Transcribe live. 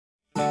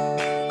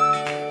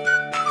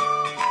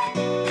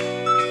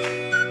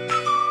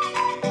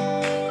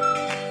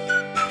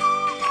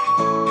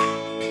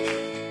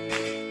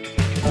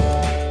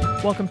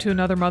Welcome to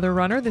another Mother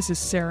Runner. This is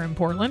Sarah in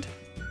Portland.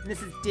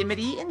 This is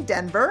Dimity in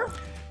Denver.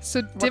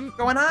 So What's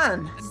going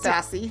on,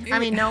 Sassy? I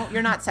mean, no,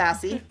 you're not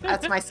Sassy.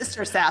 That's my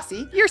sister,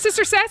 Sassy. Your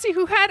sister Sassy,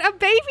 who had a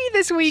baby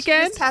this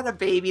weekend. She just had a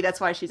baby. That's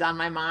why she's on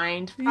my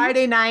mind.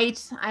 Friday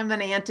night, I'm an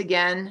aunt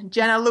again.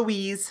 Jenna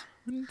Louise.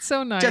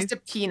 So nice. Just a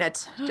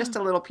peanut. Just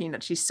a little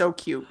peanut. She's so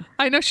cute.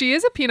 I know she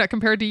is a peanut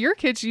compared to your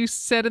kids. You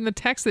said in the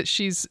text that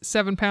she's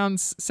 7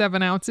 pounds,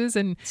 7 ounces.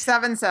 And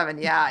 7.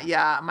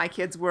 Yeah. My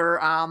kids were,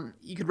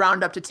 you could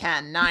round up to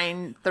 10,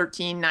 9,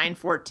 13, 9,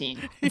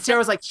 14. And Sarah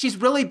was like, she's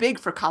really big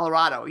for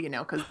Colorado,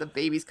 because the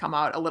babies come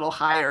out a little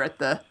higher or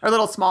a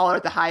little smaller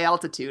at the high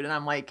altitude. And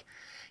I'm like,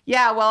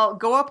 yeah, well,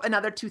 go up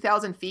another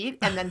 2,000 feet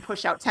and then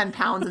push out 10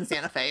 pounds in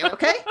Santa Fe.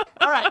 Okay.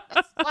 All right. I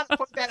just want to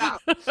point that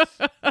out.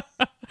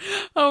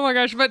 Oh my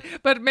gosh, but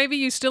maybe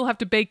you still have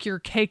to bake your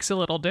cakes a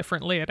little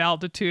differently at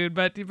altitude,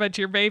 but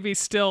your babies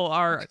still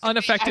are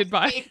unaffected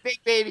by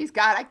big babies.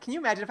 God, can you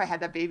imagine if I had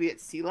that baby at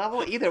sea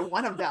level? Either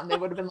one of them, they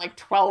would have been like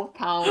 12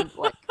 pounds,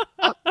 like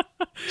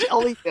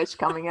jellyfish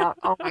coming out.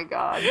 Oh my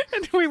God.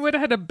 And we would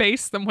have had to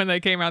base them when they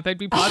came out. They'd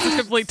be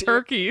positively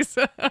turkeys.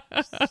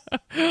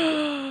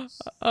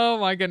 Oh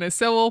my goodness.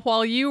 So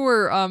while you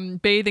were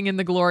bathing in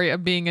the glory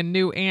of being a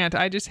new aunt,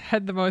 I just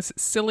had the most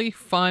silly,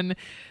 fun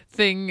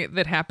thing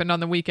that happened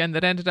on the weekend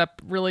that ended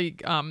up really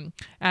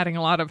adding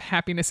a lot of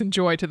happiness and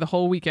joy to the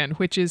whole weekend,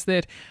 which is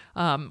that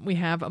we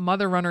have a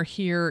mother runner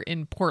here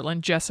in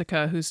Portland,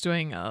 Jessica, who's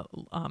doing a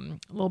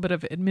little bit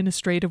of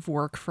administrative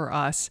work for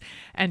us.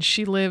 And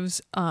she lives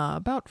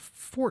about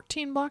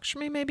 14 blocks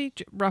from me, maybe,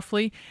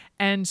 roughly.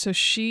 And so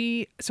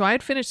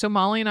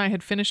Molly and I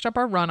had finished up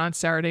our run on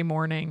Saturday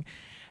morning.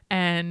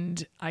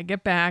 And I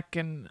get back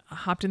and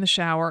hopped in the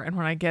shower. And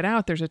when I get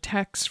out, there's a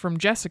text from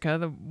Jessica,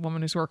 the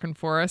woman who's working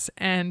for us.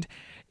 And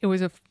it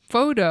was a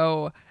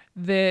photo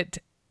that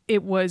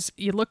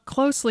you look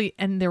closely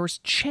and there was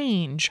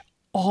change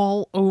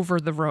all over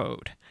the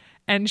road.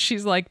 And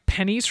she's like,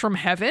 pennies from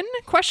heaven? ?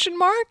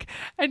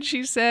 And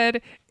she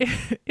said,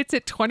 it's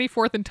at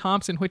 24th and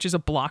Thompson, which is a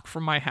block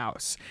from my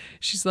house.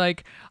 She's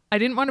like, I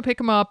didn't want to pick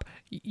them up.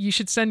 You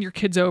should send your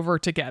kids over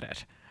to get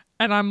it.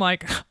 And I'm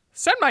like,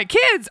 send my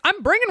kids.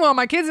 I'm bringing one of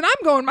my kids and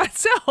I'm going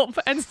myself.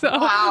 And so,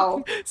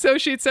 wow. So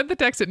she had sent the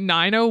text at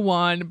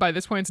 9:01. By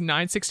this point, it's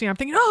 9:16. I'm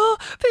thinking,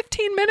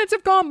 15 minutes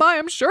have gone by.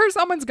 I'm sure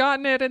someone's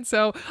gotten it. And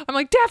so I'm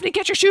like, Daphne,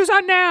 get your shoes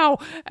on now.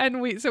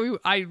 And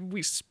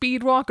we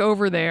speed walk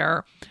over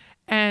there.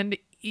 And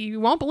you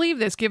won't believe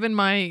this, given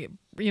my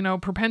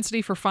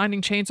propensity for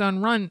finding chains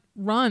on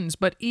runs.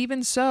 But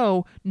even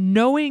so,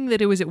 knowing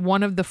that it was at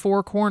one of the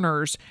four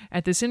corners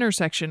at this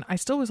intersection, I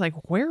still was like,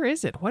 where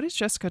is it? What is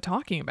Jessica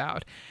talking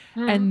about?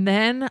 And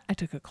then I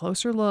took a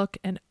closer look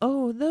and,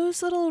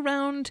 those little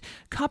round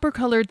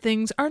copper-colored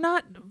things are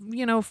not,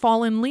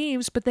 fallen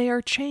leaves, but they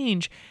are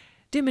change.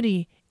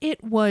 Dimity,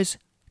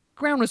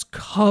 ground was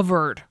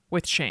covered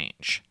with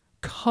change.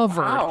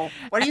 Covered. Wow.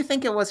 What do you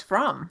think it was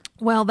from?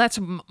 Well, that's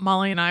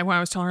Molly and I, when I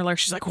was telling her,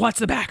 she's like, what's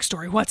the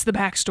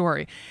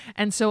backstory?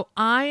 And so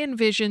I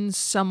envisioned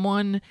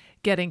someone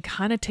getting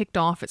kind of ticked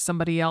off at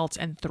somebody else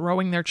and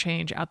throwing their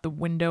change out the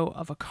window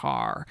of a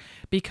car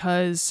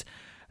because...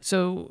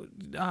 So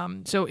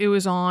it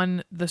was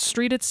on the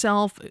street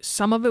itself.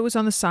 Some of it was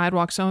on the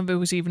sidewalk. Some of it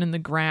was even in the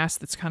grass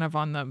that's kind of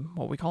on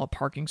what we call a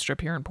parking strip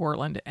here in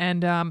Portland.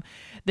 And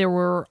there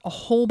were a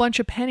whole bunch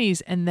of pennies.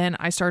 And then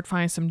I started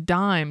finding some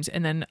dimes.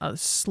 And then,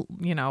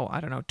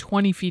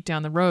 20 feet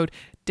down the road,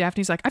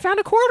 Daphne's like, I found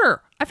a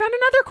quarter. I found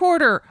another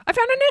quarter. I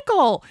found a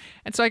nickel.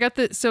 And so I got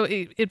so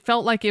it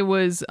felt like it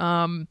was...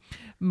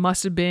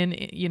 must have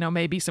been,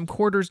 maybe some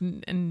quarters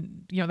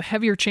and the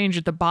heavier change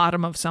at the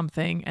bottom of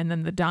something and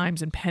then the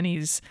dimes and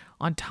pennies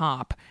on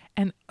top.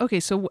 And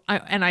okay, so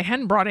I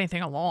hadn't brought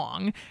anything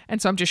along.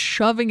 And so I'm just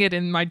shoving it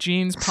in my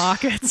jeans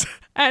pockets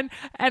and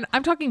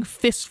I'm talking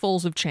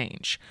fistfuls of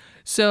change.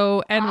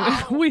 So, and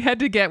wow. we had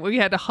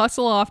to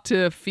hustle off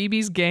to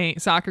Phoebe's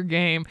soccer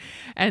game.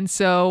 And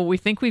so we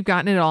think we've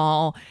gotten it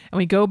all and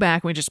we go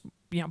back and we just,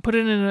 put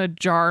it in a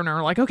jar and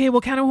are like, okay,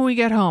 we'll count it when we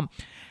get home.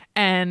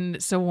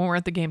 And so when we're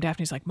at the game,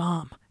 Daphne's like,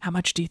 Mom, how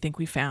much do you think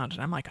we found?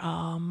 And I'm like,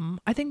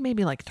 I think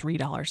maybe like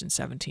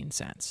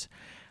 $3.17.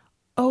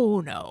 Oh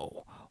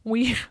no.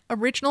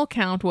 Original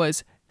count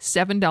was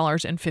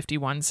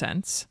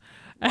 $7.51.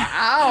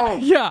 Wow.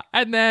 Yeah.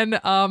 And then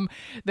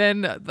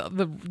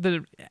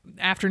the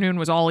afternoon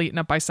was all eaten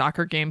up by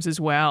soccer games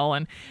as well.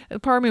 And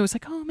part of me was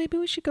like, maybe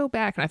we should go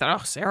back. And I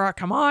thought, Sarah,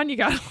 come on. You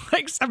got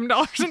like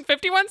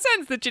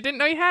 $7.51 that you didn't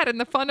know you had and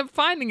the fun of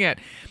finding it.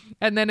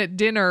 And then at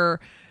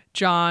dinner,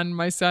 John,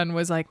 my son,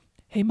 was like,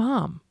 hey,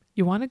 Mom,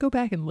 you want to go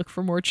back and look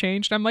for more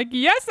change? And I'm like,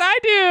 yes, I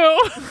do.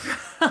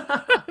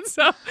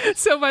 so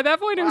by that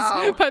point,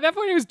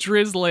 it was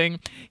drizzling.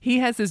 He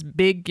has this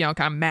big, kind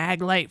of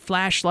mag light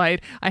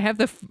flashlight. I have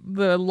the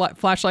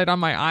flashlight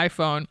on my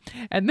iPhone,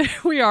 and then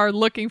we are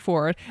looking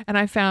for it. And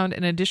I found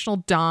an additional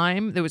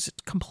dime that was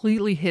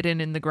completely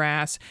hidden in the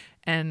grass,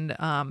 And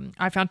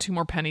I found 2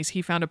 more pennies.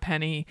 He found a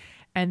penny.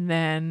 And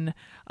then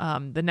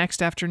the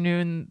next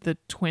afternoon, the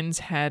twins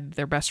had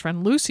their best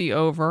friend Lucy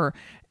over,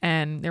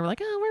 and they were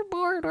like, "Oh,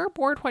 we're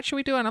bored. What should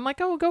we do?" And I'm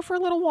like, "Oh, go for a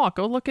little walk.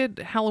 Go look at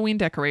Halloween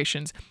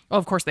decorations." Oh,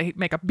 of course, they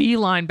make a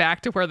beeline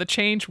back to where the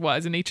change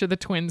was, and each of the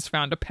twins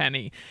found a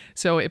penny.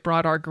 So it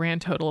brought our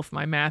grand total, if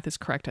my math is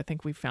correct, I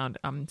think we found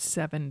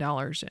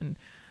 $7 and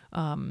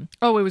it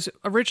was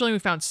originally we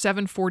found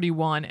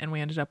 $7.41, and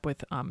we ended up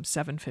with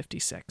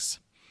 $7.56.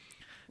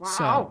 Wow.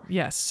 So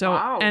yes. So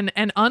Wow. and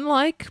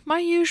unlike my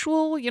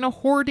usual,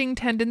 hoarding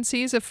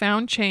tendencies of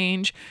found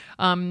change,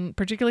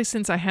 particularly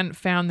since I hadn't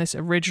found this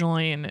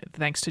originally, and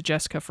thanks to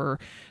Jessica for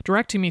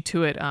directing me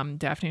to it,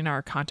 Daphne and I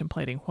are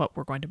contemplating what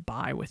we're going to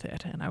buy with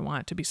it, and I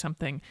want it to be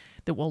something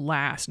that will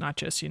last, not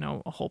just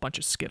a whole bunch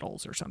of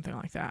Skittles or something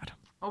like that.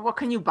 Well, what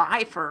can you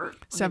buy for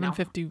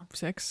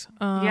 $7.56?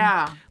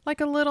 Yeah.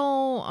 Like a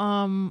little,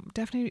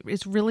 Daphne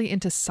is really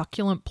into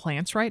succulent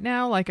plants right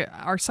now. Like,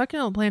 are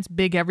succulent plants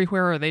big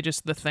everywhere, or are they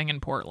just the thing in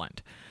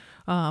Portland?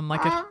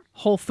 At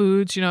Whole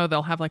Foods,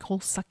 they'll have like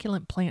whole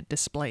succulent plant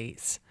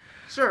displays.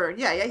 Sure.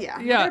 Yeah. Yeah.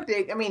 They're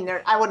big. I mean,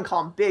 I wouldn't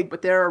call them big,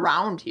 but they're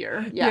around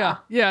here. Yeah.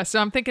 Yeah. So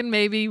I'm thinking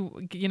maybe,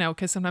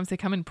 because sometimes they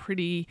come in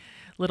pretty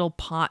little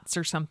pots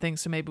or something.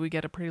 So maybe we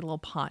get a pretty little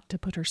pot to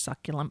put her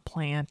succulent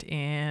plant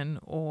in,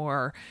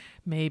 or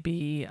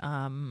maybe,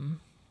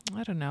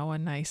 I don't know, a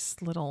nice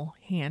little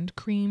hand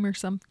cream or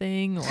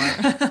something, or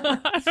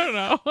I don't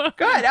know.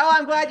 Good. Oh,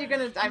 I'm glad you're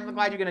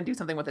gonna do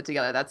something with it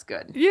together. That's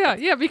good.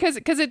 Yeah, because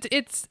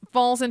it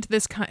falls into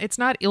this it's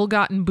not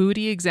ill-gotten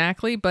booty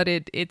exactly, but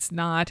it's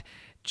not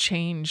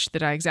change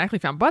that I exactly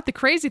found. But the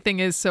crazy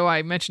thing is, so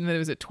I mentioned that it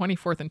was at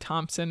 24th and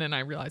Thompson, and I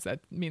realized that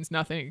means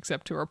nothing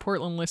except to our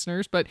Portland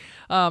listeners. But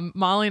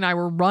Molly and I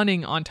were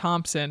running on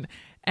Thompson,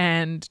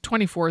 and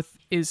 24th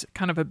is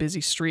kind of a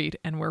busy street,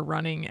 and we're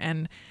running,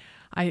 and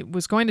I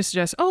was going to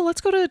suggest,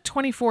 let's go to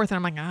 24th. And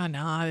I'm like,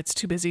 no, it's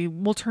too busy.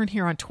 We'll turn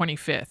here on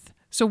 25th.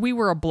 So we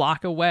were a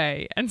block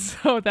away. And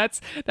so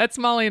that's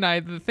Molly and I.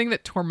 The thing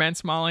that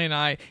torments Molly and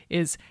I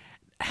is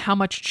how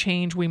much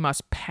change we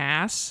must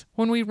pass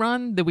when we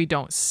run that we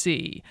don't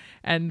see.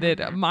 And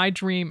that my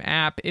dream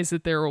app is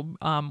that there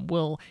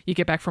you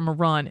get back from a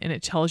run and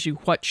it tells you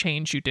what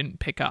change you didn't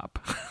pick up.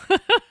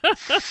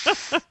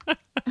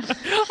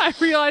 I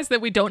realize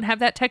that we don't have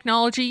that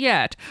technology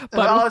yet.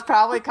 But it's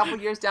probably a couple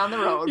years down the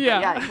road.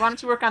 Yeah. But why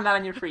don't you work on that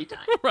on your free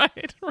time?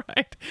 Right.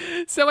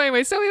 So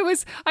anyway,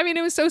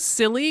 it was so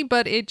silly,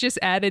 but it just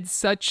added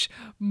such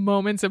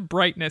moments of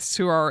brightness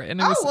to our.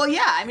 And I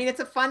mean, it's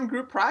a fun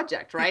group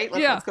project, right?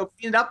 Let's go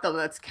clean it up.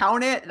 Let's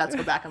count it. Let's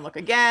go back and look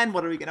again.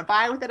 What are we going to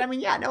buy with it? I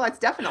mean, that's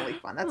definitely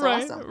fun. That's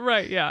awesome.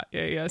 Right. Yeah.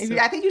 So,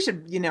 I think you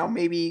should,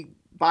 maybe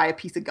buy a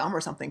piece of gum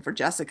or something for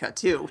Jessica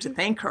too, to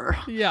thank her.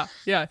 Yeah.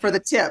 For the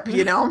tip,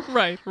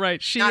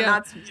 Right. She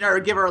or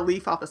give her a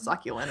leaf off a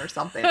succulent or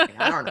something.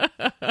 I don't know.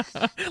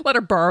 Let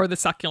her borrow the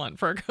succulent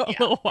for a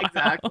little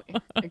while.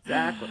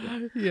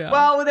 Exactly. Yeah.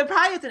 Well, there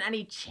probably isn't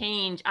any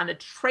change on the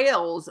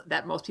trails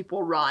that most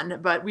people run,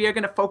 but we are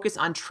going to focus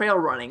on trail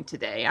running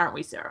today, aren't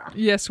we, Sarah?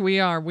 Yes, we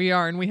are.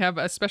 And we have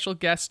a special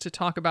guest to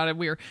talk about it.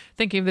 We are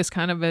thinking of this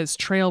kind of as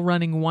Trail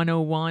Running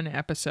 101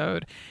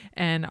 episode,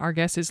 and our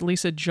guest is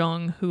Lisa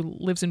Jung, who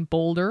lives in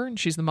Boulder, and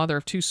she's the mother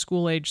of 2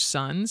 school-age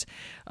sons.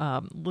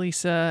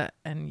 Lisa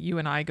and you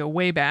and I go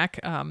way back.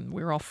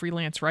 We were all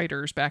freelance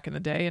writers back in the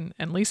day,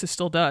 and Lisa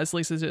still does.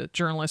 Lisa's a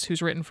journalist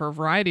who's written for a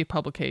variety of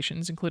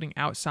publications, including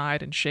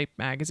Outside and Shape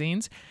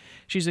magazines.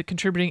 She's a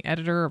contributing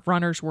editor of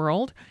Runner's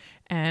World,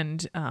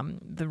 and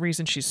the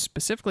reason she's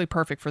specifically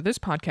perfect for this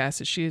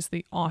podcast is she is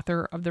the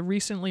author of the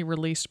recently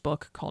released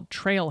book called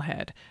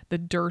Trailhead, The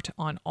Dirt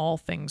on All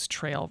Things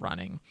Trail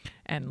Running.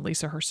 And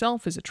Lisa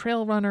herself is a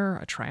trail runner,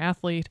 a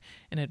triathlete,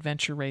 an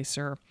adventure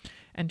racer,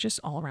 and just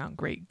all-around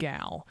great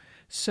gal.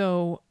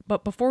 So,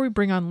 but before we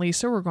bring on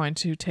Lisa, we're going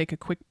to take a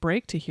quick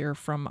break to hear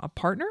from a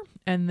partner,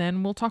 and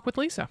then we'll talk with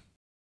Lisa.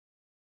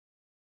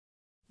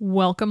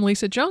 Welcome,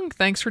 Lisa Jung.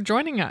 Thanks for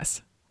joining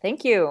us.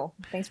 Thank you.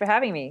 Thanks for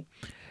having me.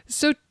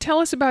 So tell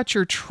us about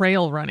your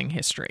trail running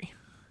history.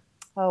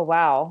 Oh,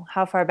 wow.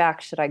 How far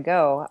back should I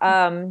go?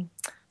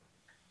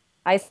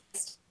 I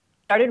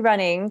started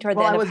running toward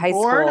the end of high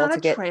school on to a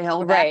get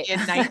trail right in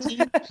 19.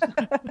 Sorry.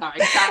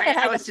 I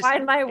had to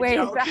find my way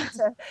back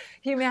to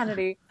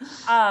humanity.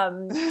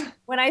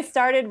 When I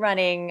started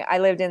running, I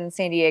lived in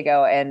San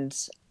Diego and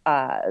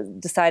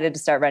decided to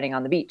start running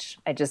on the beach.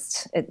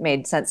 It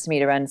made sense to me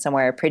to run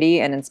somewhere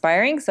pretty and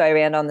inspiring. So I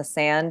ran on the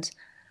sand,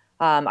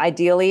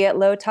 ideally at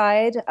low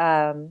tide,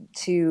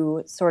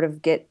 to sort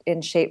of get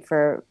in shape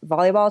for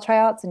volleyball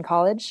tryouts in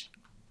college.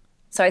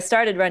 So I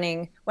started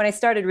running, when I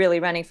started really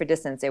running for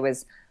distance, it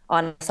was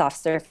on a soft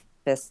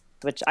surface,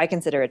 which I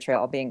consider a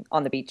trail. Being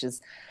on the beach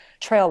is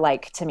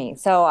trail-like to me.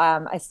 So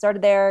I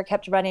started there,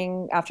 kept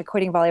running after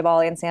quitting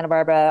volleyball in Santa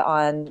Barbara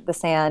on the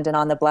sand and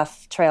on the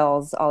bluff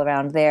trails all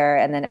around there.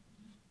 And then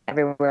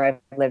everywhere I've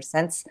lived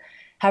since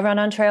have run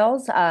on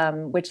trails,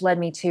 which led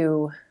me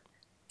to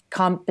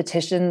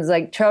competitions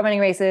like trail running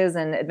races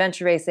and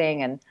adventure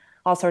racing and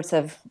all sorts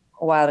of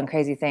wild and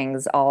crazy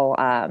things, all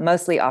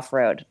mostly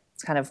off-road.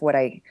 It's kind of what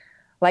I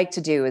like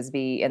to do, is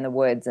be in the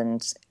woods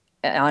and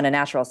on a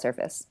natural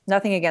surface.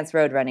 Nothing against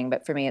road running,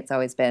 but for me, it's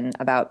always been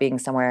about being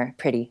somewhere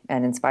pretty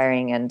and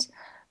inspiring, and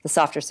the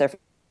softer surface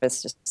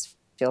just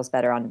feels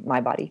better on my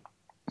body.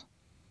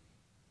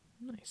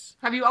 Nice.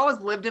 Have you always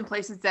lived in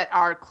places that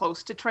are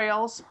close to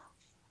trails?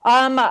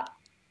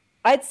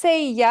 I'd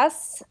say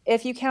yes,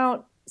 if you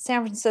count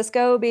San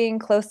Francisco being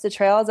close to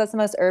trails. That's the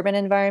most urban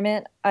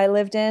environment I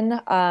lived in.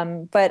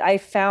 But I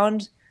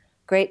found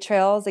great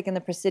trails like in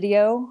the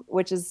Presidio,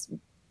 which is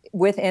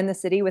within the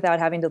city without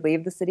having to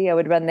leave the city. I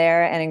would run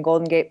there and in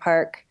Golden Gate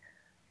Park.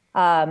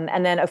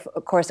 And then, of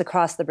course,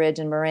 across the bridge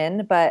in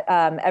Marin. But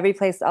every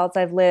place else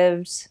I've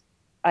lived,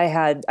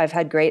 I've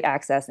had great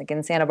access, like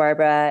in Santa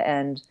Barbara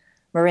and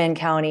Marin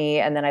County.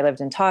 And then I lived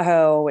in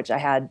Tahoe, which I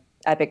had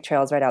epic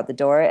trails right out the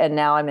door. And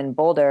now I'm in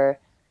Boulder,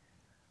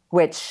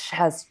 which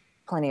has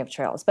plenty of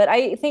trails. But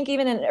I think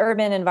even in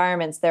urban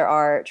environments, there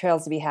are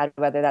trails to be had,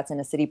 whether that's in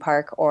a city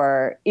park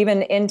or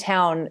even in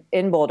town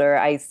in Boulder.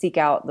 I seek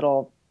out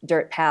little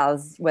dirt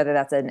paths, whether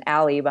that's an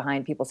alley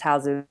behind people's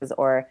houses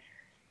or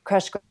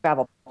crushed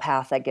gravel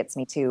path that gets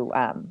me to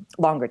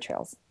longer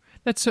trails.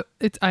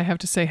 I have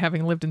to say,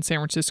 having lived in San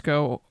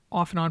Francisco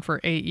off and on for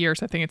 8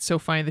 years, I think it's so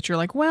funny that you're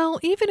like, well,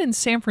 even in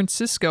San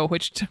Francisco,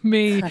 which to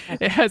me,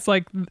 it has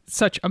like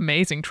such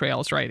amazing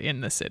trails right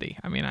in the city.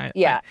 I mean,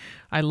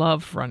 I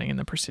love running in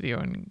the Presidio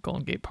and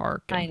Golden Gate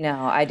Park. I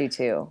know, I do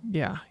too.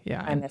 Yeah.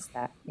 I miss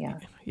that. Yeah.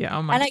 Yeah.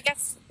 And I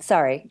guess,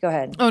 sorry, go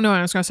ahead. Oh, no,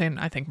 I was going to say,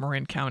 I think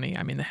Marin County,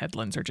 I mean, the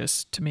headlands are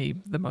just, to me,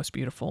 the most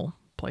beautiful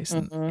place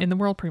in the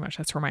world, pretty much.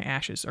 That's where my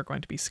ashes are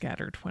going to be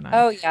scattered when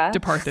I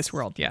depart this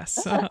world.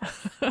 Yes.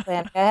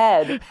 Plan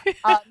ahead.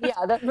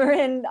 The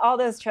Marin, all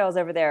those trails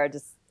over there are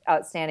just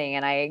outstanding.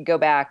 And I go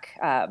back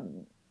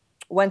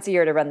once a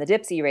year to run the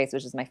Dipsea race,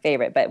 which is my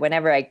favorite. But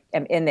whenever I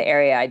am in the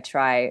area, I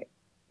try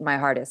my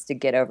hardest to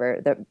get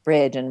over the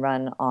bridge and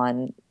run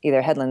on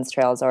either Headlands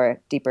trails or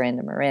deeper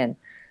into Marin.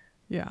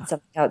 Yeah. Some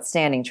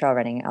outstanding trail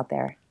running out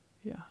there.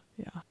 Yeah.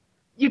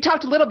 You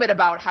talked a little bit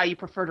about how you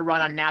prefer to run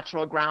on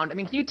natural ground. I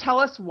mean, can you tell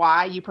us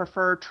why you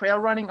prefer trail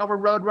running over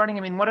road running? I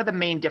mean, what are the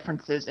main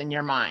differences in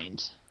your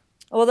mind?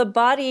 Well, the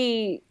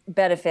body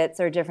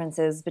benefits or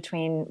differences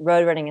between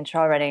road running and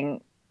trail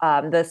running,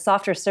 the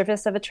softer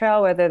surface of a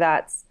trail, whether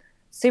that's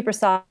super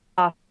soft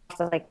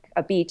like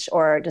a beach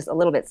or just a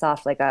little bit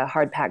soft like a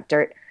hard packed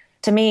dirt,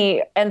 to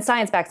me, and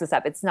science backs this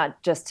up, it's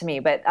not just to me,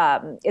 but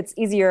it's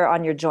easier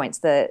on your joints.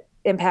 The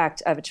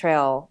impact of a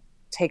trail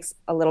takes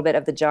a little bit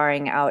of the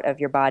jarring out of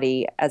your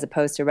body as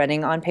opposed to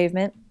running on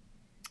pavement.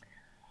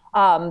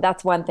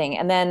 That's one thing.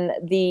 And then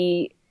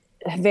the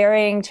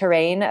varying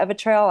terrain of a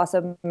trail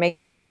also makes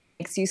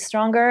you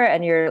stronger,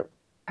 and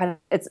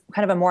it's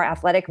kind of a more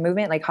athletic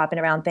movement, like hopping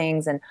around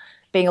things and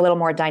being a little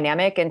more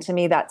dynamic. And to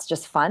me, that's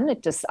just fun.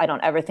 I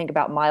don't ever think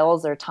about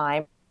miles or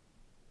time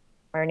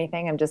or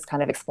anything. I'm just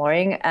kind of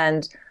exploring.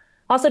 And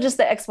also just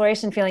the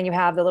exploration feeling you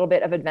have, the little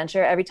bit of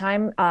adventure every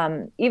time.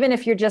 Even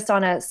if you're just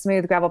on a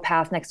smooth gravel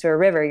path next to a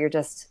river, you're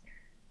just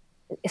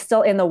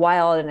still in the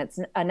wild and it's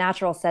a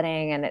natural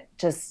setting, and it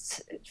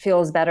just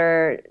feels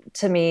better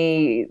to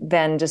me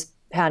than just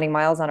pounding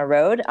miles on a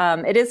road.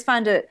 It is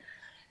fun to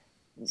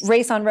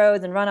race on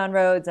roads and run on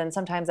roads, and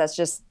sometimes that's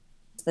just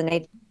the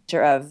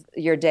nature of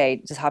your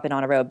day, just hopping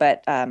on a road.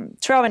 But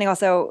trail running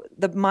also,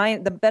 the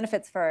mental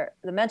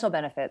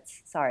benefits,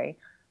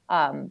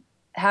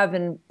 have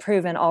been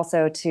proven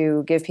also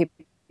to give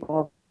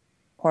people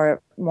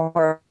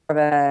more of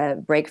a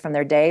break from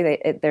their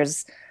day.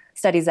 There's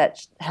studies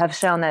that have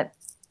shown that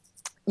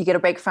you get a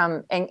break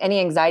from any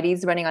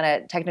anxieties. Running on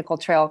a technical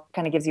trail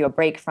kind of gives you a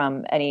break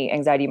from any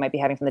anxiety you might be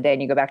having from the day,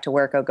 and you go back to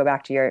work or go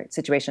back to your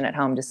situation at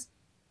home just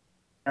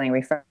feeling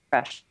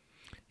refreshed.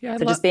 Yeah,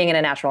 just being in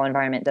a natural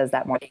environment does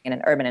that more than being in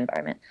an urban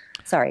environment.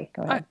 Sorry,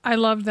 go ahead. I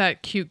love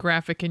that cute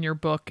graphic in your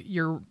book,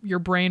 your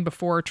brain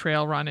before a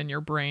trail run and your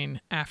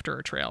brain after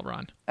a trail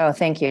run. Oh,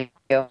 thank you.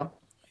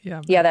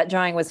 Yeah, that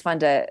drawing was fun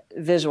to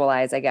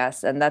visualize, I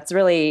guess. And that's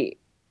really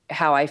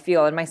how I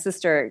feel. And my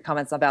sister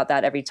comments about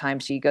that every time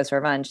she goes for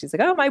a run. She's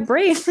like, oh, my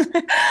brain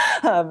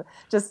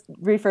just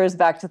refers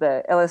back to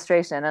the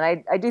illustration.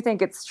 And I do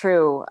think it's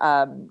true.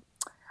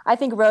 I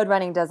think road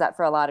running does that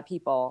for a lot of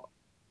people.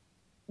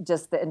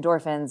 Just the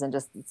endorphins and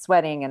just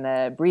sweating and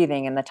the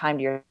breathing and the time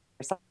to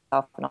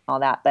yourself and all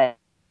that. But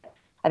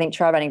I think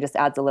trail running just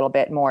adds a little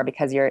bit more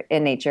because you're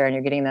in nature and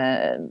you're getting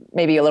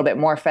maybe a little bit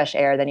more fresh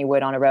air than you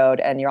would on a road.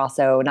 And you're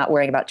also not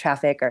worrying about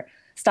traffic or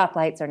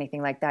stoplights or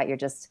anything like that. You're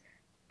just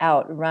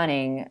out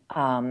running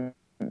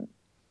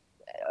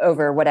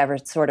over whatever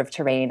sort of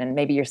terrain. And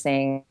maybe you're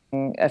seeing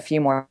a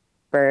few more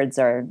birds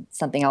or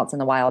something else in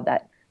the wild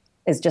that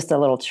is just a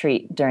little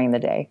treat during the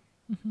day.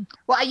 Mm-hmm.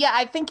 Well, yeah,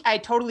 I think I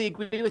totally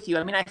agree with you.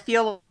 I mean, I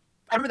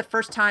remember the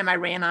first time I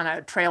ran on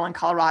a trail in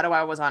Colorado,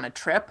 I was on a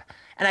trip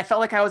and I felt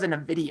like I was in a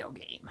video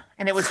game,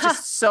 and it was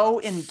just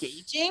so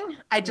engaging.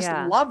 I just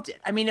loved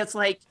it. I mean, it's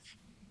like,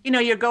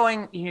 you're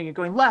going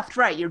left,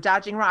 right, you're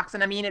dodging rocks.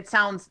 And I mean, that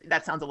sounds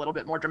a little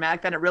bit more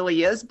dramatic than it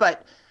really is,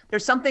 but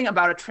there's something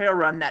about a trail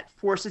run that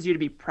forces you to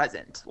be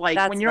present. Like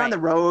That's when you're on right.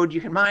 the road,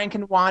 your mind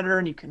can wander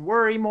and you can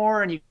worry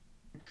more, and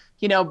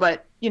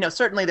but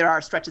certainly there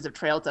are stretches of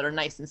trails that are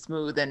nice and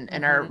smooth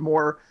and are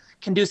more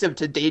conducive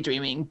to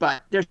daydreaming,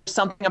 but there's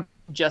something about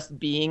just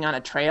being on a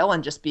trail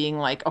and just being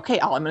like, okay,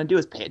 all I'm going to do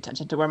is pay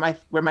attention to where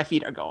my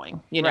feet are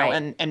going,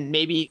 Right. and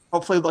maybe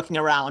hopefully looking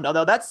around.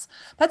 Although that's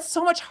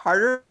so much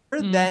harder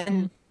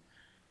than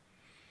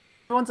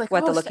everyone's like,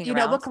 What, the oh, looking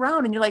around? look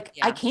around, and you're like,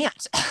 I Yeah.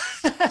 can't.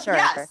 Sure.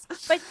 Yes.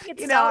 But you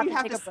can stop You and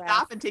have take to a breath.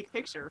 stop and take a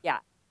picture. Yeah.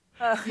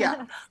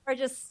 Yeah. Or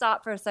just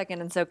stop for a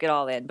second and soak it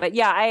all in. But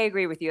yeah, I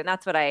agree with you. And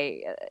that's what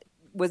I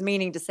was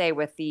meaning to say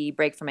with the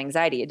break from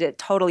anxiety. It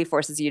totally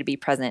forces you to be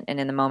present and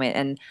in the moment.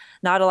 And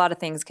not a lot of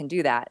things can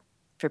do that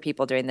for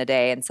people during the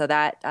day. And so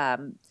that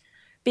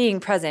being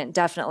present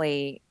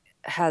definitely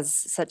has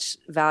such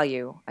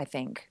value, I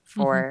think,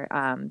 for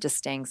just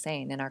staying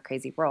sane in our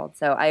crazy world.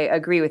 So I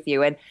agree with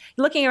you. And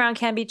looking around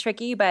can be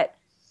tricky, but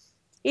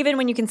even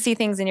when you can see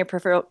things in your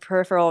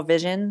peripheral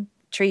vision,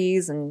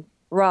 trees and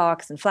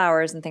rocks and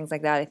flowers and things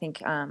like that, I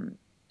think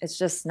it's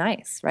just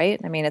nice, right?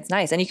 I mean, it's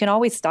nice. And you can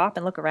always stop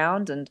and look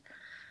around and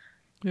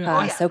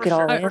soak it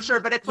all in. For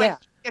sure. But it's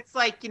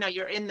like,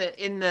 you're in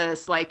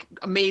this like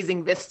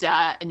amazing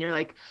vista and you're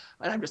like,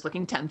 well, I'm just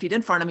looking 10 feet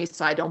in front of me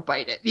so I don't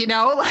bite it,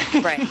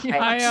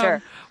 Right.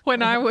 Sure.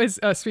 When I was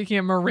speaking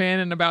of Marin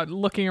and about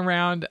looking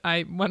around,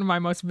 one of my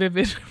most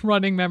vivid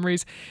running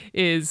memories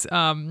is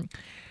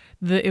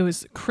it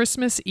was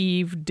Christmas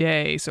Eve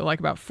day, so like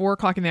about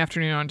 4:00 in the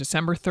afternoon on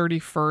December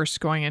 31st,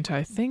 going into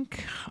I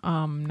think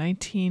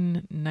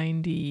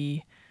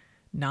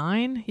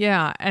 1999.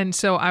 Yeah, and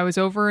so I was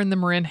over in the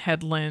Marin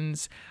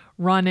Headlands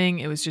running.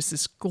 It was just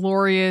this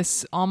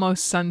glorious,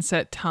 almost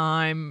sunset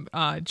time.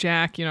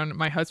 Jack,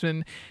 my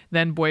husband,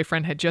 then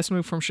boyfriend, had just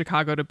moved from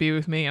Chicago to be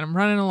with me, and I'm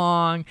running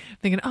along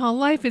thinking, oh,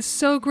 life is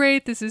so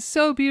great. This is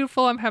so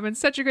beautiful. I'm having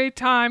such a great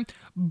time.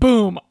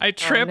 Boom, I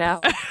trip. Oh,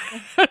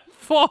 no.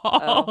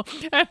 Fall.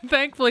 And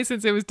thankfully,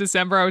 since it was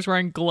December, I was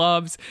wearing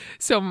gloves,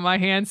 so my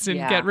hands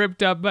didn't get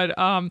ripped up. But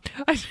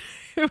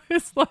it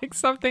was like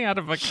something out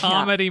of a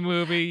comedy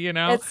movie,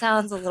 It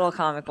sounds a little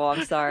comical.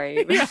 I'm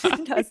sorry.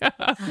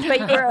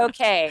 But you're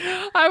okay.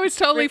 I was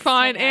totally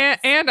fine.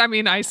 And I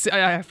mean, I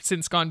have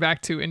since gone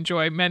back to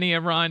enjoy many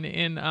a run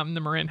in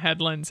the Marin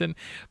Headlands.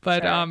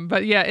 But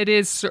yeah, it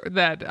is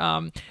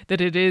that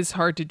it is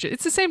hard to,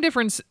 it's the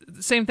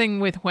same thing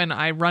with when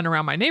I run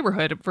around my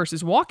neighborhood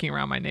versus walking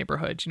around my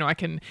neighborhood.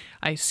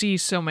 I see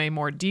so many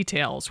more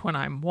details when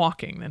I'm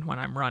walking than when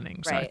I'm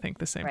running. So I think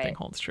the same thing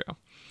holds true.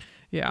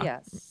 Yeah.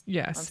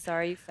 Yes. I'm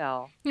sorry you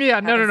fell. Yeah.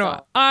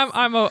 No.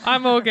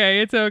 I'm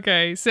okay. It's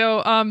okay.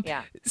 So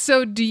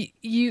So do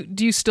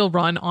you still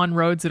run on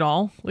roads at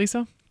all,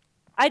 Lisa?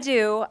 I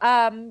do.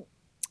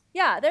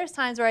 Yeah. There's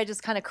times where I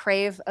just kind of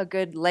crave a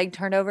good leg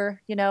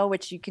turnover,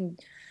 which you can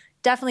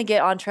definitely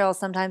get on trails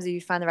sometimes if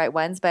you find the right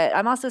ones. But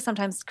I'm also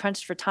sometimes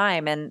crunched for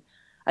time, and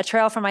a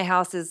trail from my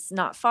house is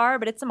not far,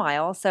 but it's a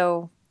mile.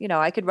 So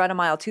I could run a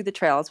mile to the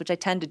trails, which I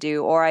tend to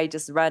do, or I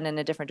just run in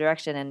a different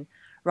direction and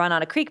run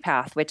on a creek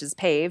path, which is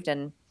paved,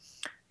 and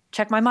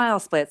check my mile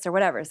splits or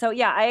whatever. So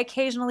yeah, I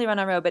occasionally run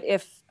on road, but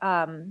if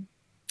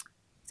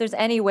there's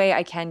any way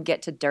I can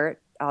get to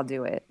dirt, I'll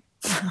do it.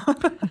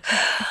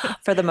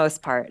 For the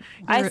most part.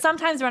 I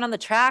sometimes run on the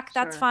track.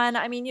 That's fun.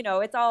 I mean,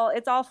 it's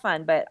all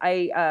fun, but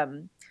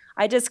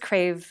I just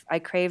crave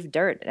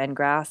dirt and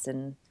grass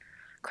and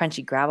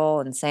crunchy gravel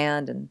and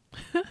sand, and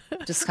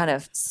just kind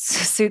of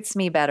suits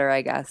me better,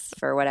 I guess,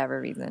 for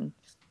whatever reason.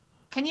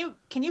 Can you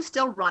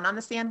still run on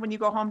the sand when you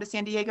go home to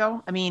San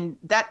Diego? I mean,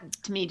 that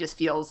to me just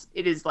feels,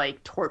 it is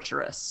like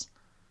torturous.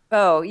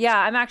 Oh, yeah.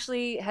 I'm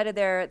actually headed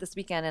there this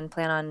weekend and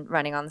plan on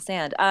running on the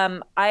sand.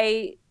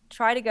 I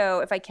try to go,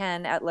 if I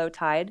can, at low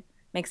tide.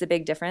 Makes a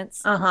big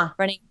difference.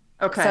 Running.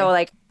 Okay. So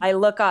like I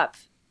look up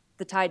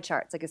the tide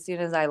charts like as soon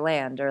as I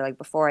land or like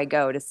before I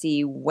go to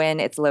see when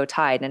it's low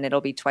tide, and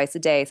it'll be twice a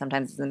day.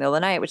 Sometimes it's in the middle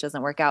of the night, which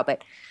doesn't work out,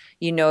 but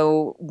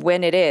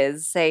when it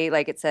is, say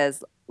like it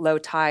says low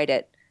tide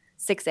at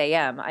 6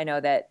 a.m. I know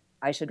that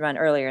I should run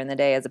earlier in the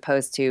day as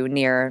opposed to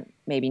near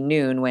maybe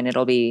noon when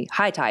it'll be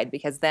high tide,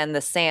 because then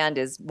the sand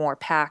is more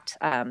packed.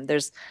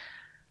 There's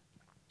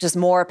just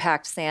more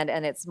packed sand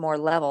and it's more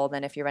level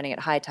than if you're running at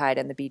high tide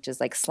and the beach is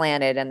like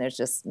slanted and there's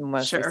just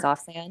mostly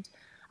soft sand.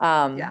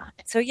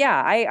 So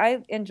yeah,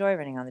 I enjoy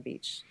running on the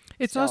beach.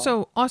 It's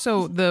also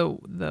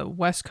the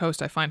West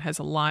Coast, I find, has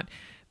a lot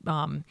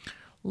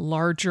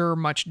larger,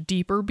 much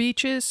deeper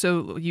beaches.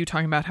 So you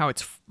talking about how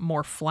it's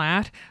more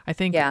flat. I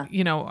think,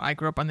 I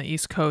grew up on the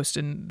East Coast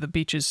and the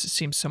beaches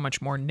seem so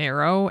much more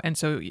narrow. And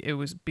so it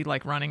would be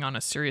like running on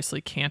a seriously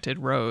canted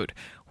road.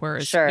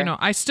 Whereas,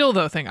 I still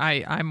though think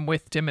I'm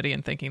with Dimity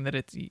in thinking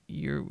that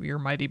you're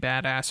mighty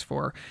badass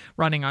for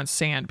running on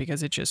sand,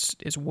 because it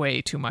just is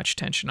way too much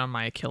tension on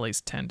my Achilles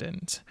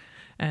tendons.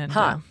 And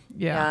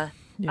yeah.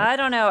 I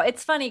don't know.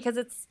 It's funny because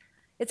it's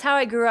how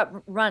I grew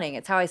up running.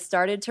 It's how I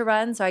started to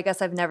run. So I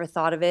guess I've never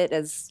thought of it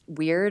as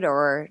weird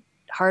or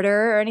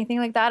harder or anything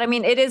like that. I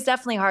mean, it is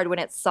definitely hard when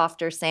it's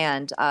softer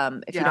sand.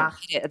 If you don't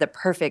hit it at the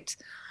perfect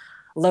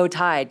low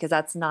tide, because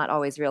that's not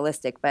always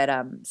realistic. But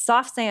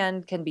soft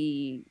sand can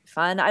be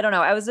fun. I don't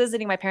know. I was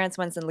visiting my parents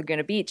once in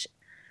Laguna Beach.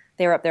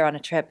 They were up there on a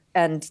trip,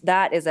 and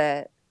that is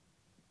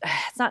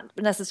it's not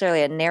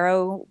necessarily a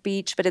narrow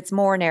beach, but it's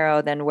more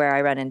narrow than where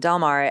I run in Del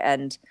Mar.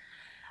 And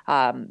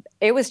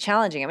it was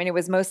challenging. I mean, it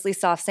was mostly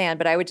soft sand,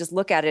 but I would just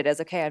look at it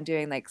as, okay, I'm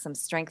doing like some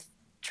strength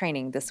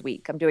training this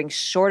week. I'm doing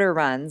shorter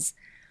runs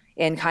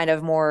in kind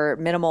of more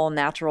minimal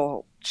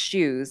natural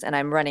shoes, and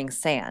I'm running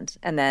sand.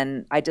 And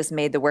then I just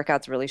made the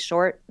workouts really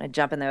short. I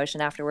jump in the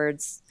ocean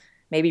afterwards,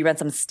 maybe run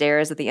some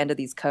stairs at the end of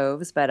these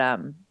coves. But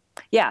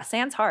yeah,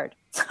 sand's hard.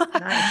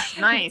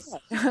 Nice.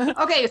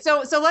 Okay,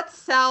 so let's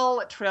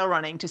sell trail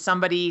running to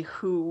somebody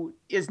who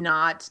is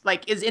not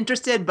like is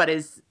interested, but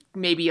is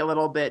maybe a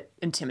little bit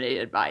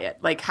intimidated by it.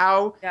 Like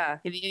how,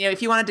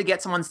 if you wanted to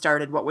get someone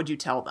started, what would you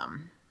tell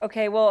them?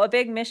 Okay, well, a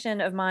big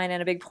mission of mine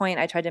and a big point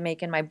I tried to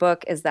make in my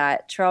book is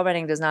that trail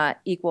running does not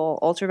equal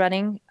ultra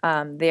running.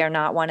 They are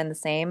not one and the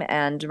same.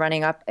 And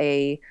running up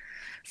a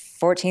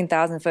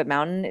 14,000-foot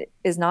mountain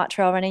is not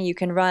trail running. You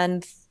can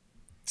run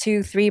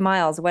 2-3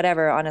 miles,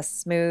 whatever, on a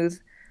smooth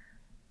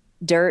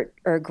dirt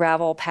or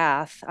gravel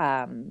path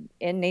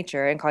in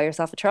nature and call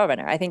yourself a trail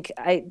runner. I think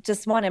I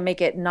just want to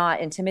make it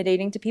not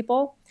intimidating to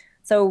people.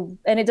 So,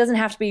 and it doesn't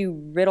have to be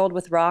riddled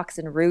with rocks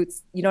and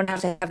roots. You don't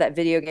have to have that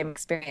video game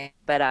experience,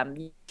 but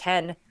you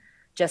can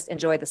just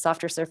enjoy the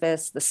softer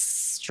surface, the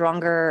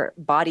stronger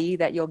body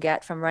that you'll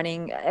get from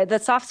running. The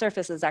soft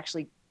surfaces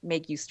actually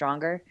make you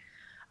stronger.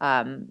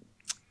 And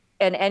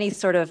any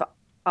sort of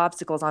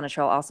obstacles on a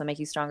trail also make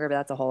you stronger, but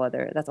that's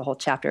a whole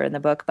chapter in the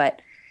book.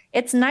 But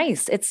it's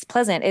nice. It's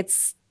pleasant.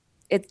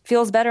 It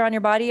feels better on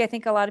your body. I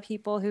think a lot of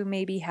people who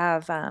maybe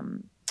have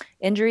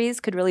injuries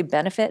could really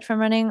benefit from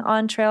running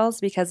on trails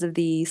because of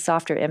the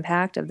softer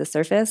impact of the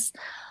surface.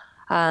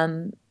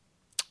 And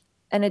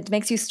it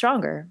makes you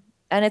stronger.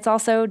 And it's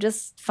also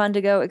just fun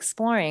to go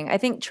exploring. I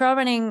think trail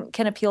running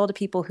can appeal to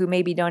people who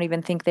maybe don't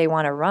even think they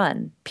want to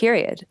run,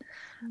 period.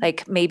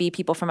 Like maybe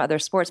people from other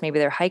sports, maybe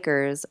they're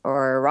hikers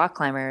or rock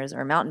climbers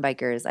or mountain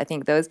bikers. I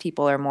think those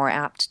people are more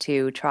apt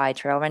to try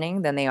trail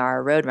running than they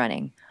are road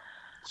running.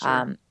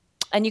 Sure.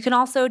 And you can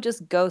also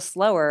just go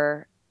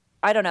slower.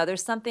 I don't know.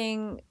 There's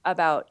something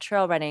about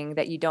trail running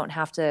that you don't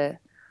have to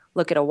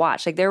look at a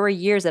watch. Like there were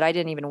years that I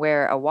didn't even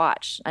wear a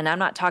watch. And I'm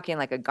not talking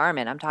like a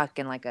Garmin. I'm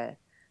talking like a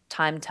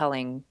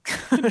time-telling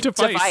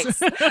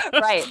device.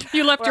 Right.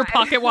 You left your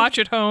pocket watch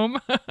at home.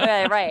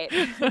 Right.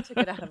 Took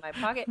it out of my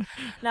pocket.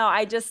 No,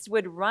 I just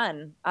would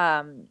run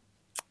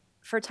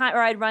for time,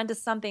 or I'd run to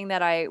something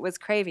that I was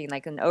craving,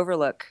 like an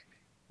overlook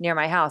near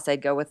my house.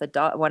 I'd go with a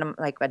dog,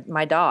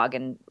 my dog,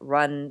 and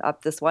run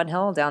up this one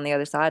hill, down the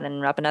other side,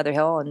 and up another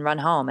hill, and run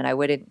home. And I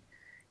wouldn't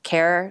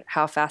care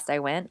how fast I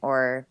went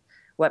or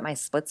what my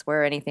splits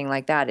were or anything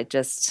like that. It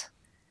just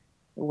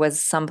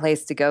was some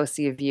place to go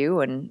see a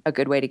view and a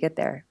good way to get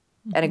there,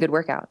 and a good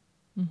workout.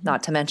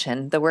 Not to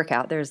mention the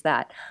workout. There's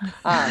that.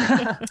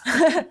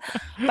 But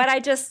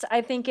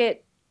I think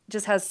it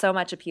just has so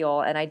much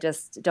appeal, and I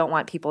just don't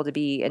want people to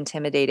be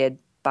intimidated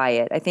by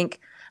it. I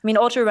mean,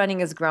 ultra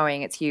running is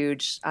growing. It's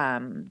huge.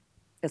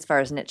 As far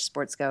as niche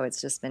sports go, it's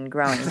just been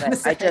growing.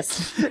 But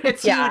it's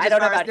huge. I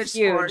don't know about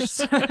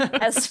huge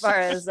as far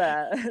as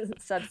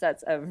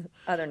subsets of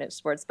other niche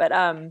sports. But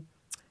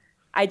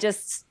I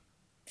just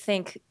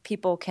think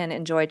people can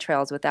enjoy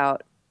trails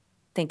without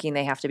thinking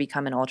they have to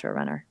become an ultra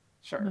runner.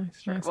 Sure.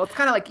 Nice. Well, it's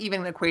kind of like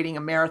even equating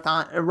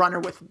a runner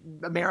with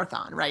a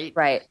marathon, right?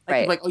 Right.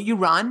 Like, oh, you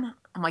run?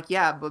 I'm like,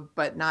 yeah,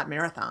 but not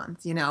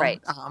marathons, you know?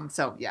 Right.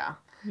 So yeah.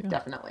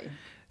 Definitely.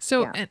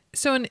 So,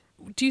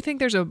 do you think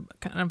there's a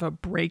kind of a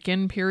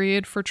break-in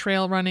period for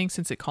trail running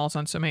since it calls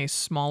on so many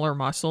smaller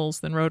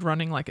muscles than road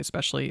running, like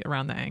especially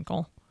around the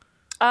ankle?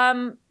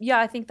 Yeah,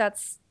 I think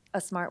that's a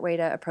smart way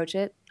to approach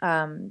it.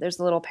 There's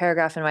a little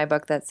paragraph in my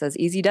book that says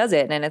easy does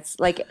it. And it's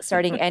like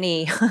starting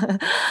any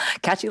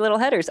catchy little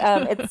headers.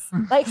 It's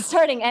like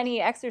starting any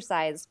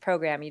exercise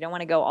program. You don't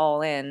want to go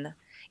all in.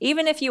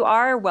 Even if you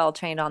are well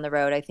trained on the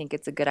road, I think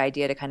it's a good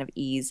idea to kind of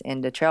ease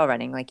into trail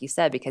running, like you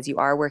said, because you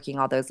are working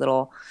all those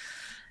little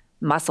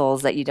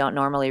muscles that you don't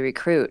normally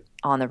recruit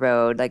on the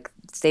road, like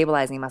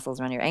stabilizing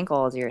muscles around your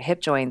ankles, your hip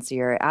joints,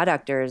 your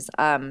adductors.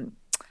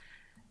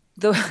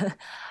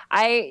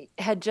 I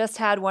had just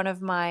had one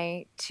of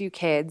my 2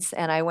 kids,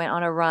 and I went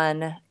on a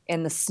run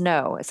in the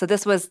snow. So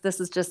this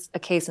is just a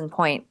case in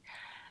point.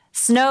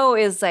 Snow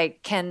is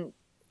like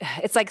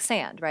it's like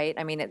sand, right?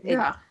 I mean,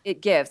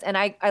 it gives. And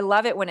I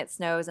love it when it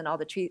snows and all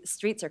the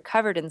streets are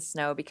covered in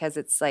snow, because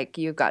it's like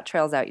you've got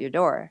trails out your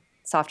door.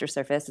 Softer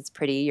surface, it's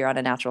pretty, you're on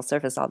a natural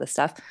surface, all this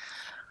stuff.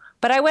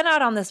 But I went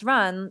out on this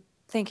run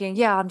thinking,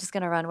 yeah, I'm just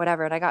going to run,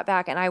 whatever. And I got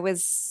back and I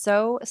was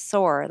so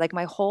sore, like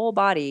my whole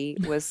body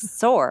was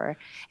sore.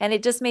 And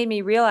it just made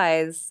me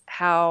realize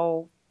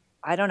how,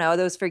 I don't know,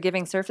 those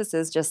forgiving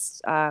surfaces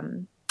just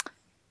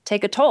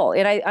take a toll.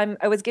 And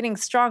I was getting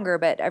stronger,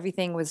 but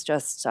everything was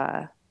just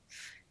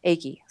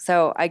achy.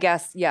 So I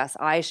guess, yes,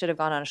 I should have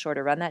gone on a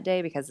shorter run that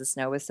day because the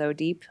snow was so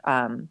deep.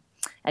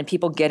 And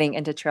people getting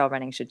into trail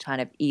running should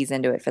kind of ease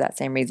into it for that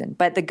same reason.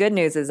 But the good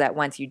news is that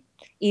once you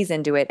ease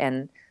into it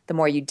and the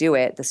more you do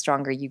it, the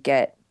stronger you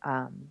get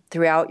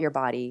throughout your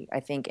body, I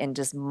think, in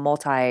just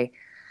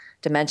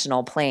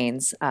multi-dimensional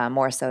planes,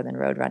 more so than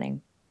road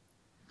running.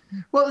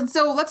 Well, and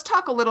so let's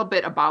talk a little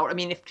bit about, I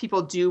mean, if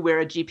people do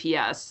wear a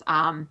GPS,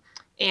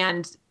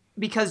 and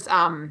because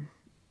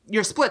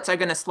your splits are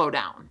going to slow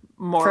down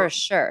more. For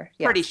sure.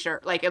 Yes. Pretty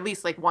sure. Like at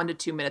least like 1 to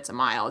 2 minutes a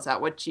mile. Is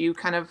that what you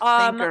kind of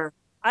think? Or?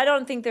 I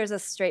don't think there's a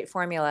straight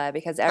formula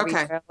because every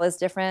trail is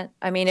different.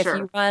 I mean, if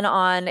you run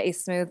on a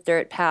smooth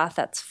dirt path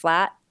that's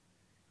flat,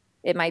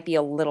 it might be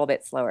a little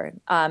bit slower.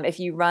 If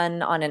you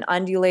run on an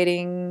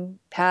undulating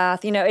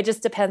path, it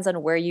just depends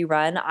on where you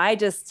run. I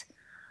just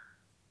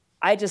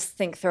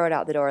think throw it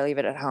out the door, leave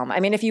it at home. I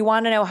mean, if you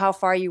want to know how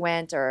far you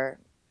went or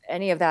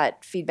any of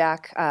that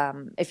feedback,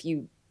 if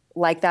you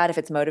like that, if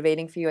it's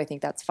motivating for you, I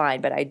think that's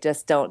fine. But I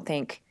just don't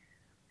think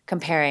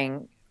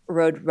comparing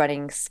road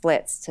running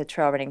splits to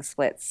trail running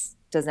splits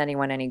does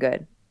anyone any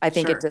good. I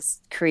think it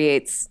just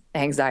creates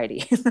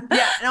anxiety.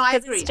 Yeah, no, I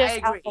agree. It's just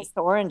apples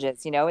to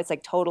oranges, it's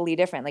like totally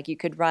different. Like you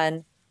could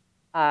run,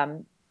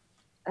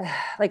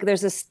 like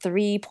there's this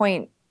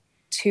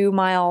 3.2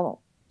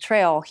 mile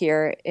trail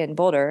here in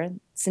Boulder,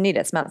 Mount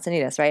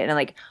Sanitas, right? And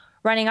like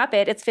running up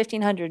it, it's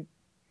 1,500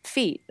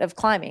 feet of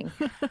climbing.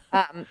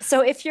 So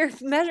if you're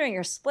measuring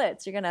your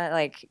splits, you're gonna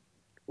like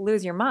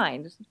lose your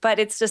mind. But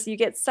it's just you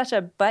get such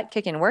a butt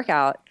kicking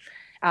workout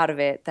out of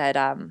it that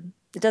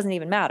it doesn't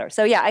even matter.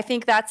 So yeah, I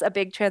think that's a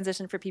big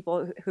transition for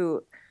people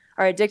who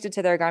are addicted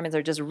to their Garmin's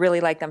or just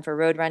really like them for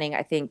road running.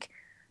 I think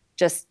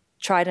just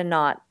try to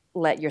not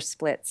let your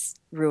splits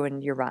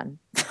ruin your run.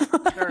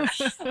 Sure.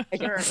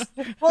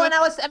 Well,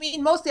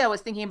 and mostly I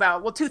was thinking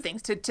about, well, two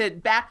things to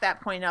back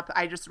that point up.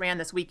 I just ran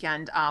this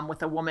weekend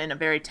with a woman, a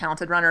very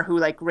talented runner who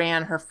like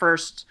ran her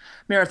first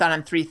marathon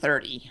in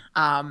 3:30.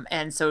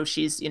 And so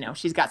she's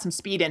got some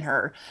speed in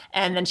her.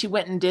 And then she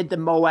went and did the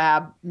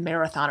Moab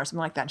marathon or something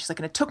like that. And she's like,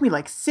 and it took me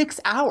like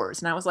 6 hours.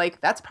 And I was like,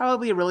 that's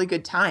probably a really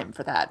good time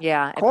for that.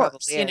 Yeah,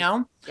 course,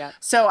 Yeah.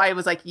 So I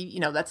was like,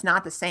 that's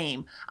not the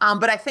same.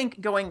 But I think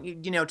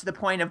going, to the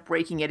point of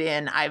breaking it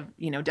in, I've,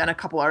 done a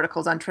couple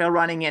articles on trail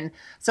running. And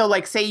so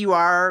like, say you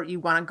want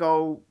to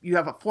go, you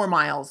have 4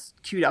 miles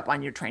queued up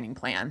on your training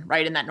plan,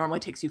 right? And that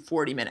normally takes you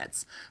 40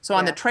 minutes. So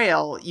on the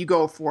trail, you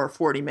go for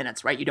 40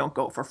 minutes, right? You don't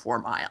go for 4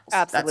 miles.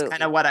 Absolutely. That's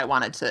kind of what I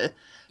wanted to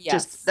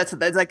that's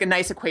like a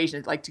nice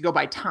equation, like to go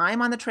by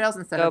time on the trails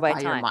instead of by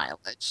your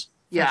mileage.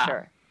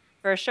 Yeah.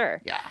 For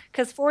sure. Yeah.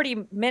 Because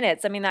 40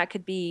 minutes, I mean, that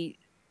could be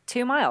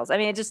 2 miles. I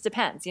mean, it just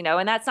depends,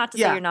 and that's not to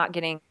say you're not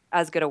getting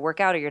as good a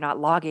workout or you're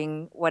not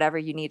logging whatever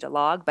you need to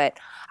log. But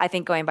I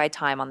think going by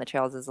time on the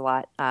trails is a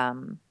lot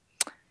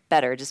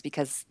better just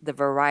because the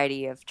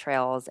variety of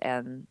trails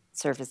and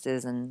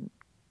surfaces and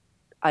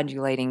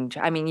undulating.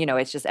 I mean,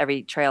 it's just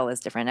every trail is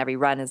different. Every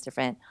run is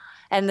different.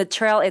 And the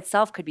trail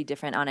itself could be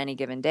different on any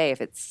given day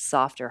if it's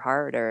soft or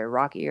hard or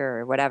rocky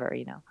or whatever,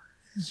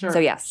 Sure. So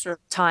yes,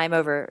 time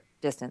over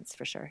distance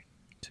for sure.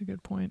 That's a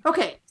good point.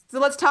 Okay, so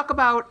let's talk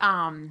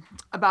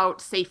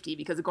about safety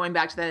because going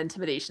back to that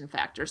intimidation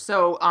factor.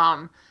 So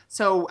I'm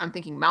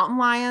thinking mountain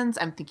lions.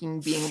 I'm thinking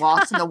being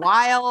lost in the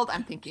wild.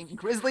 I'm thinking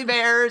grizzly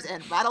bears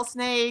and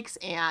rattlesnakes,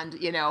 and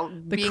being out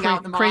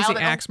in the crazy wild.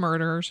 Axe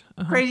murderers.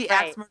 Crazy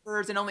axe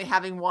murderers, and only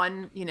having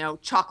one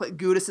chocolate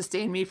goo to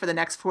sustain me for the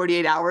next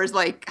 48 hours.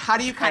 Like, how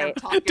do you kind of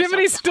talk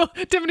yourself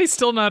down? Dimmity's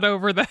still not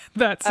over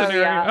that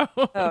scenario.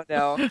 Oh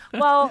no.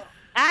 Well,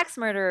 axe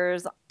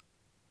murderers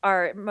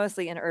are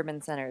mostly in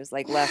urban centers,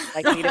 like less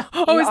likely to be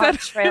on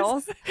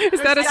trails. Is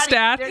that a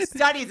stat? There's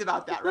studies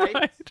about that, right?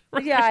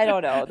 Right. Yeah, I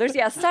don't know. There's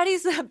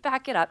studies that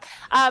back it up.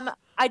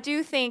 I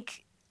do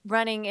think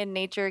running in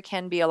nature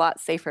can be a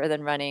lot safer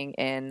than running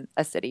in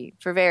a city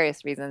for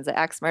various reasons: the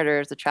axe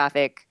murders, the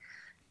traffic,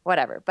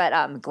 whatever.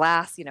 But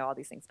glass, all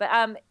these things. But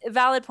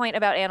valid point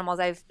about animals.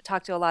 I've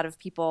talked to a lot of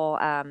people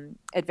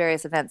at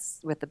various events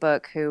with the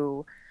book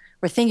who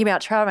were thinking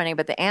about trail running,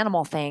 but the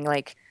animal thing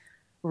like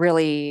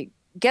really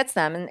gets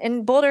them. And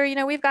in Boulder,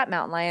 we've got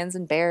mountain lions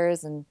and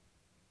bears and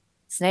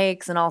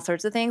snakes and all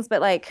sorts of things.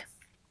 But like,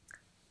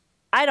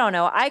 I don't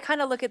know. I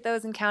kind of look at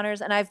those encounters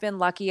and I've been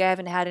lucky. I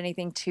haven't had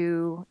anything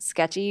too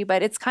sketchy,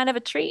 but it's kind of a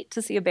treat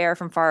to see a bear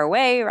from far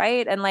away,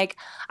 right? And like,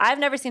 I've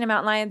never seen a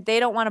mountain lion. They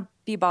don't want to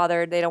be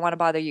bothered. They don't want to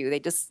bother you. They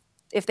just,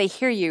 if they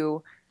hear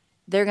you,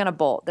 they're going to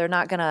bolt. They're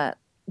not going to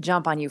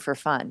jump on you for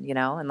fun,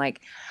 And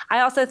like, I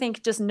also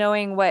think just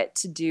knowing what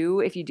to do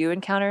if you do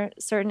encounter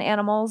certain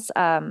animals,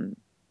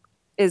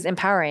 is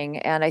empowering.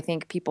 And I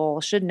think people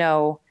should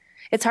know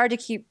it's hard to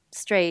keep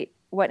straight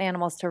what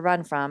animals to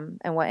run from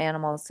and what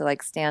animals to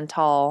like stand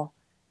tall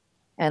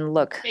and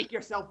look. Make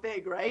yourself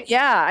big, right?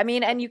 Yeah. I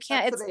mean, and you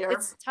can't,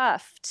 it's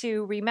tough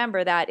to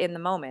remember that in the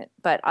moment.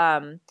 But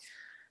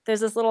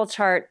there's this little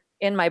chart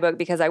in my book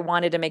because I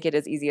wanted to make it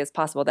as easy as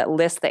possible that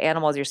lists the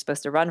animals you're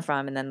supposed to run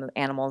from and then the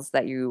animals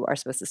that you are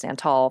supposed to stand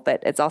tall.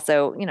 But it's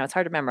also, it's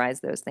hard to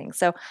memorize those things.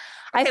 So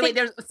I think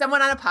there's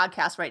someone on a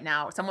podcast right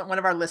now. One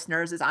of our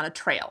listeners is on a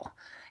trail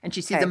and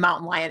she sees a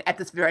mountain lion at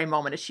this very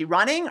moment. Is she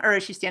running or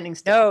is she standing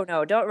still?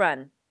 No, don't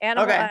run.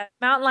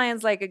 Mountain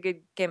lion's like a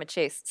good game of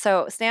chase.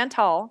 So stand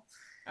tall.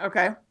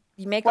 Okay.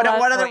 You make what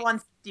other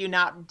ones do you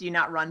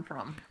not run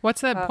from?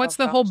 What's that? What's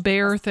the whole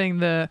bear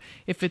thing?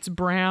 If it's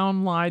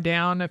brown, lie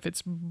down. If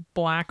it's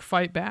black,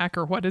 fight back.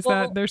 Or what is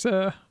that? There's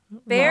a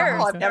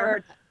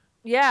bear.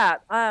 Yeah.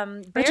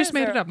 I just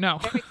made it up. No.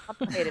 Very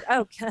complicated.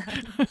 Oh, no,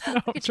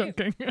 I'm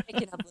joking.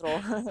 Making up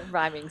little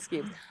rhyming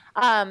schemes.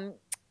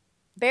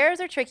 Bears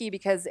are tricky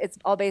because it's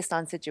all based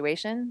on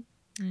situation.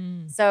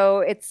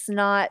 So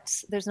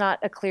there's not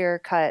a clear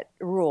cut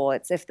rule.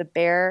 It's if the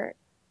bear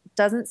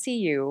doesn't see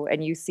you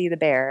and you see the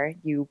bear,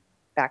 you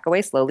back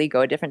away slowly,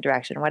 go a different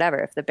direction, whatever.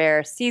 If the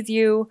bear sees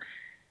you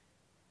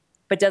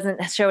but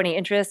doesn't show any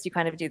interest, you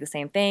kind of do the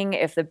same thing.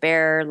 If the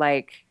bear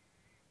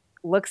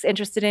looks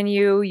interested in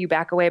you, you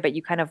back away, but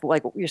you kind of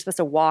you're supposed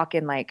to walk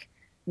in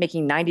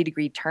making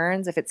 90-degree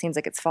turns if it seems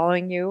like it's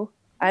following you.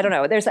 I don't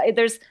know.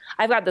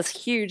 I've got this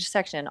huge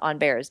section on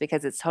bears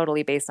because it's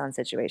totally based on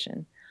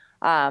situation.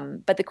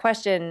 But the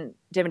question,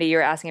 Dimity,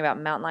 you're asking about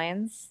mountain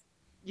lions.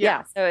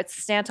 Yeah. So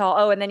it's stand tall.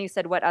 Oh, and then you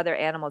said, what other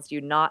animals do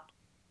you not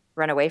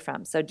run away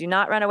from? So do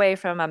not run away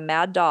from a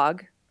mad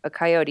dog, a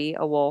coyote,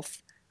 a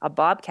wolf, a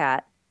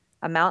bobcat,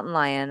 a mountain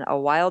lion, a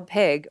wild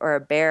pig, or a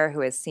bear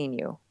who has seen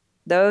you.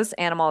 Those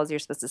animals, you're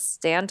supposed to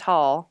stand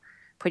tall,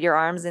 put your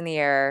arms in the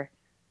air,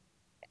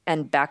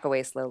 and back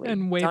away slowly.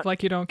 And wave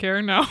like you don't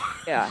care? No.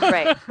 Yeah,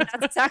 right.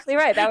 That's exactly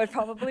right. That would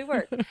probably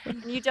work.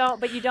 You don't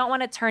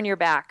want to turn your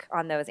back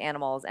on those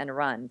animals and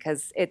run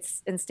because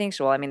it's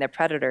instinctual. I mean, they're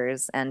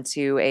predators. And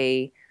to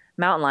a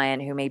mountain lion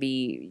who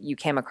maybe you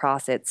came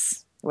across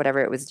whatever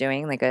it was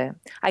doing,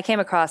 I came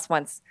across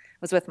once,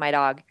 was with my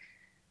dog,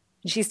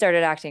 and she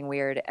started acting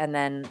weird. And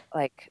then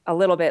a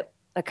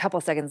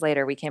couple seconds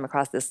later, we came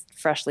across this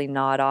freshly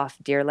gnawed off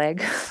deer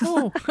leg.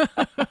 Oh.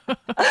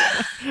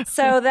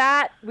 So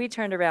that we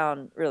turned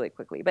around really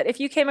quickly. But if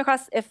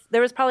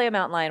there was probably a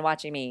mountain lion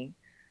watching me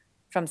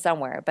from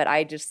somewhere, but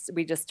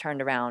we just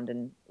turned around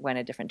and went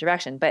a different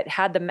direction. But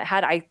had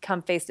I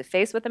come face to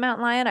face with the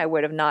mountain lion, I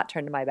would have not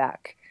turned my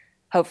back.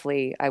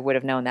 Hopefully I would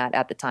have known that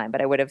at the time,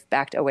 but I would have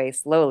backed away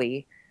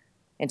slowly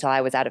until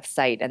I was out of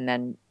sight and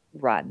then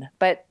run.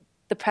 But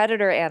the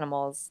predator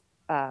animals,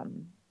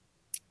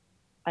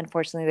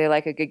 unfortunately, they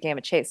like a good game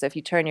of chase. So if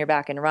you turn your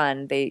back and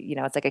run,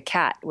 it's like a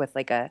cat with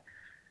a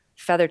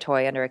feather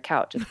toy under a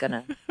couch. It's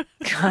gonna,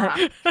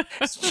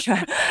 it's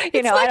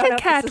like a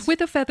cat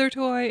with a feather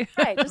toy.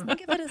 Right. Just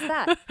think of it as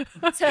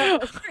that. So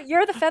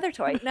you're the feather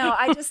toy. No,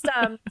 I just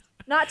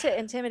not to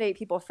intimidate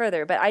people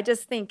further, but I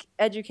just think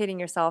educating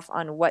yourself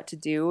on what to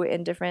do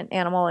in different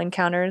animal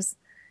encounters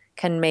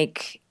can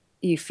make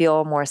you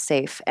feel more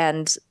safe.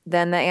 And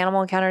then the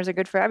animal encounters are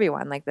good for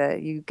everyone.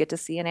 You get to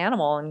see an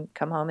animal and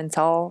come home and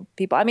tell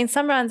people. I mean,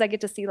 some runs I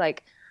get to see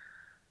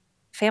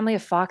family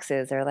of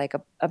foxes or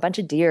a bunch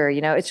of deer,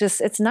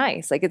 it's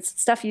nice.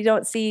 It's stuff you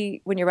don't see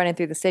when you're running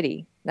through the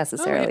city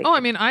necessarily. I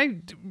mean, I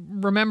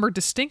remember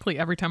distinctly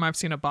every time I've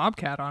seen a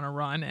bobcat on a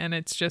run, and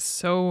it's just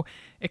so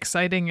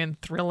exciting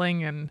and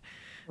thrilling and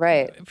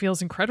right. It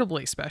feels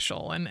incredibly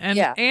special.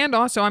 And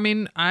also, I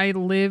mean, I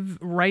live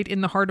right in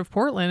the heart of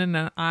Portland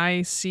and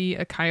I see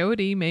a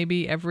coyote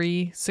maybe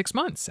every 6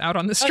 months out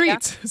on the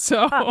streets.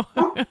 So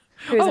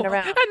cruising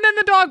around. And then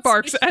the dog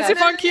barks as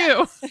if on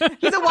cue.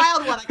 He's a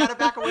wild one. I got to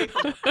back away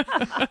from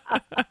him.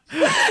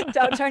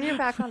 Don't turn your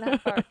back on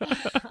that part.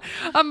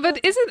 But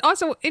isn't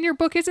also in your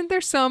book, isn't there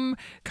some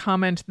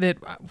comment that,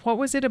 what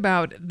was it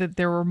about, that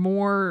there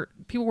were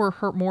people were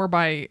hurt more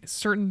by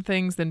certain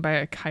things than by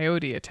a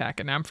coyote attack?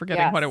 And now I'm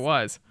forgetting what it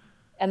was.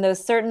 And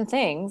those certain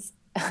things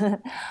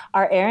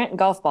are errant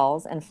golf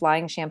balls and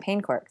flying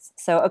champagne corks.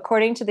 So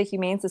according to the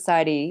Humane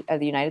Society of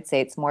the United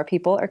States, more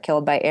people are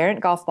killed by errant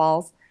golf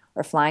balls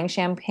or flying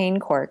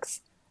champagne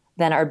corks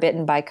than are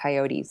bitten by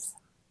coyotes.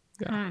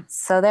 Yeah.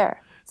 So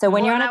there. So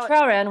when you're on a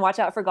trail run, watch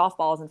out for golf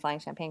balls and flying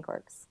champagne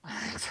corks.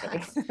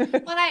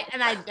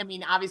 I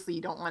mean, obviously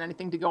you don't want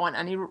anything to go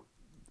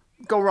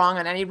wrong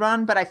on any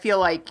run, but I feel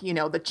like,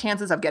 the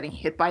chances of getting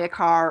hit by a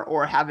car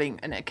or having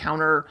an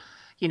encounter,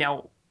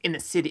 in the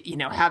city,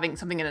 having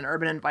something in an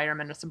urban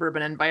environment or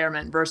suburban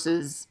environment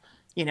versus,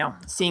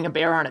 seeing a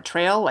bear on a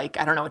trail, I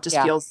don't know, it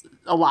just feels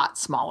a lot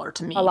smaller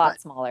to me. A lot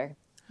smaller.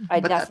 I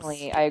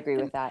agree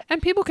with that.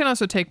 And people can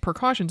also take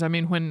precautions. I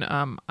mean, when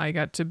I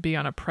got to be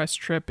on a press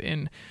trip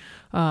in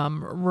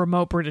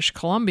remote British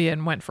Columbia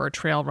and went for a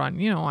trail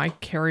run, I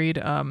carried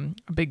a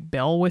big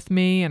bell with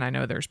me, and I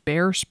know there's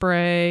bear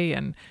spray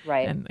and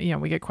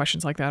we get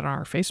questions like that on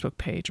our Facebook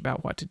page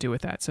about what to do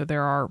with that. So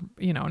there are,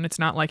 and it's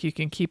not like you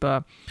can keep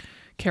a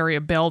carry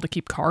a bell to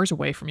keep cars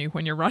away from you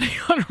when you're running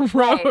on a road,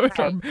 Right.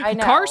 or I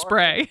know. car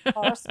spray.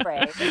 Car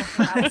spray.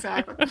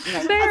 Exactly.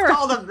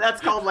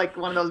 That's called like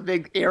one of those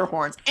big air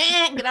horns.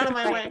 Get out of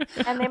my way.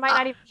 And they might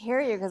not even hear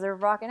you because they're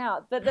rocking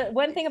out. But the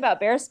one thing about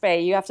bear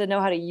spray, you have to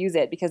know how to use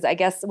it, because I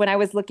guess when I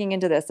was looking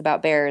into this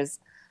about bears,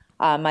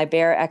 my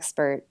bear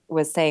expert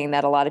was saying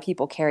that a lot of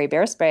people carry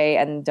bear spray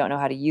and don't know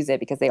how to use it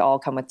because they all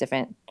come with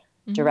different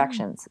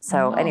directions.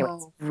 So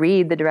anyways,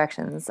 read the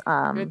directions.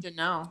 Good to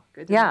know.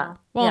 Good to Yeah. know.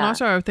 Well, and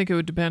also I would think it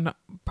would depend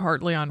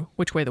partly on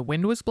which way the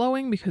wind was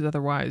blowing, because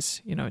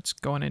otherwise, it's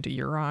going into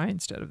your eye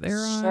instead of their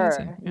eyes. Sure.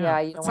 And, Yeah.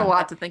 You don't It's a want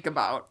lot to think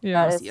about.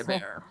 Yeah. To see a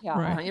bear. Yeah.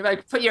 Right. You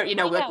like put your,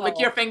 lick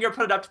your finger,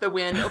 put it up to the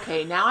wind.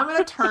 Okay, now I'm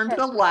going to turn to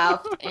the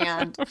left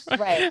and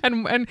Right.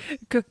 and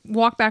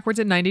walk backwards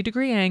at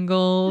 90-degree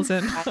angles.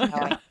 And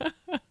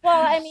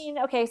Well, I mean,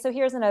 okay, so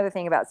here's another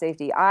thing about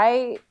safety.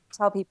 I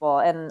tell people,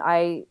 and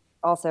I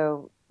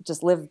also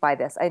just live by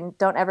this, I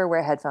don't ever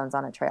wear headphones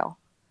on a trail.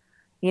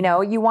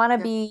 You want to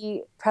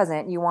be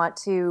present. You want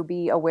to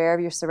be aware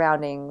of your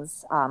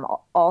surroundings,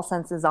 all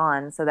senses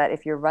on, so that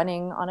if you're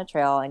running on a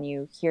trail and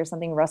you hear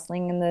something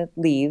rustling in the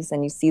leaves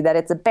and you see that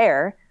it's a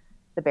bear,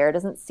 the bear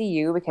doesn't see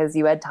you because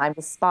you had time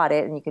to spot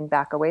it, and you can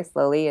back away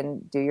slowly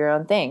and do your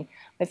own thing.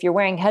 If you're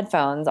wearing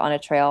headphones on a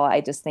trail, I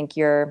just think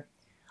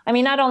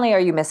not only are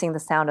you missing the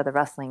sound of the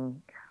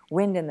rustling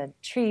wind in the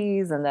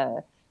trees and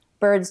the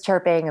birds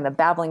chirping and the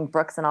babbling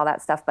brooks and all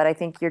that stuff, but I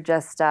think you're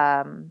just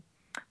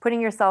putting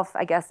yourself,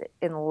 I guess,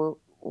 in a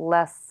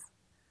less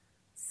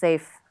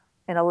safe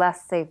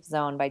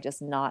zone by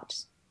just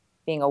not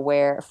being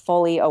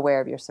fully aware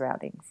of your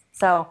surroundings.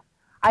 So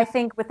I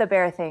think with the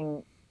bear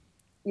thing,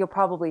 you'll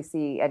probably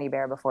see any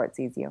bear before it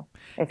sees you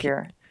if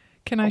you're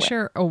Can I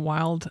share a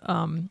wild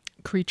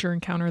creature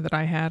encounter that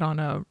I had on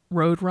a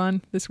road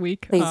run this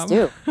week? Please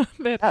do.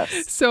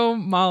 Yes. So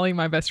Molly,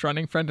 my best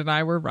running friend, and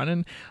I were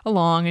running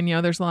along, and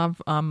there's a lot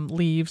of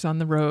leaves on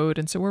the road,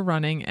 and so we're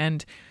running,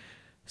 and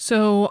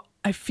so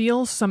I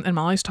feel and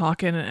Molly's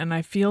talking, and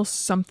I feel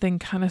something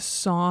kind of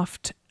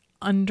soft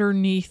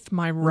underneath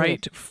my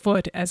right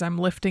foot as I'm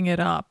lifting it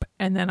up,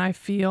 and then I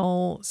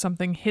feel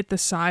something hit the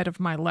side of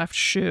my left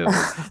shoe,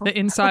 the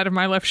inside of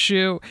my left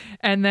shoe,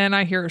 and then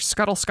I hear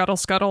scuttle, scuttle,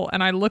 scuttle,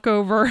 and I look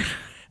over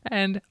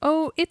and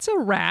it's a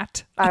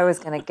rat. I was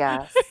gonna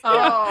guess.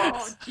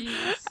 Oh,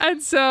 geez.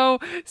 And so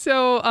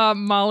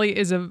Molly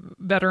is a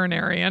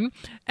veterinarian,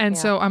 and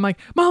so I'm like,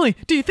 Molly,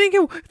 do you think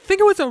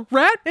it was a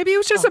rat? Maybe it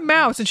was just a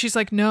mouse. And she's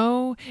like,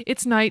 no,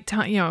 it's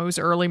nighttime. It was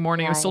early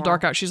morning. It was still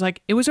dark out. She's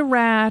like, it was a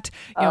rat.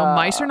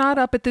 Mice are not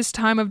up at this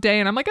time of day.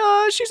 And I'm like,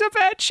 oh, she's a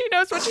vet. She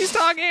knows what she's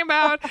talking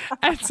about.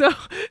 And so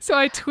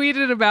I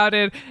tweeted about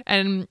it,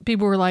 and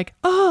people were like,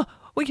 oh,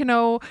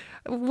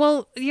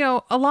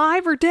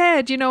 alive or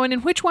dead, and in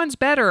which one's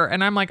better?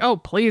 And I'm like, oh,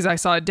 please, I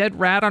saw a dead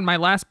rat on my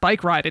last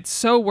bike ride. It's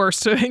so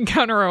worse to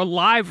encounter a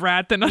live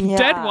rat than a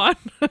dead one.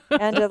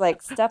 And to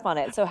step on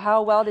it. So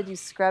how well did you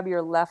scrub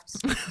your left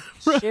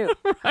shoe?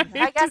 Right.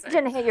 I guess it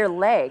didn't hit your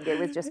leg. It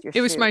was just your shoe.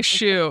 It was my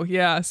shoe.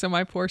 Yeah. So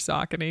my poor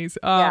Sauconys.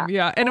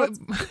 Yeah. And you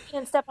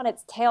didn't step on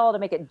its tail to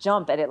make it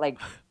jump, and it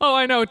oh,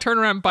 I know. Turn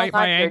around, bite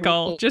my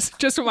ankle.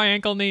 Just what my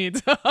ankle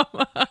needs.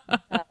 Oh,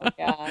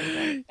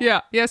 God.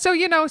 Yeah.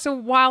 So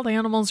wild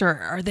animals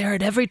are there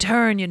at every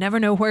turn. You never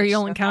know where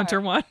you'll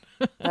encounter one.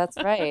 That's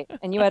right.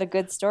 And you had a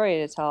good story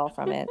to tell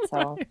from it.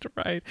 So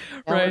right.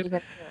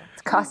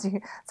 It's cost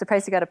you. It's the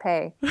price you got to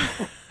pay.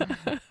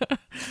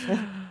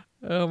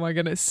 Oh my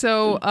goodness.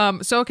 So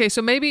okay.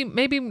 So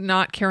maybe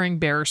not carrying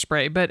bear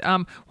spray, but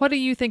what do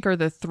you think are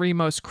the 3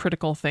 most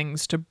critical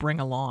things to bring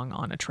along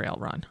on a trail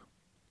run?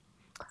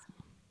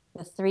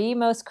 The 3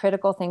 most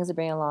critical things to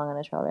bring along on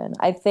a trail run.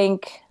 I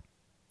think.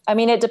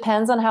 It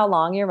depends on how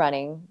long you're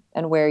running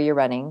and where you're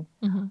running.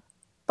 Mm-hmm.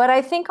 But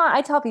I think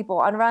I tell people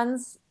on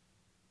runs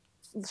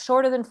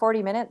shorter than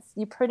 40 minutes,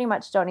 you pretty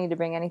much don't need to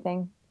bring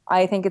anything.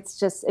 I think it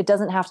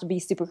doesn't have to be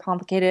super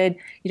complicated.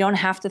 You don't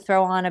have to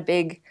throw on a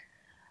big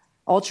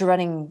ultra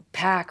running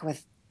pack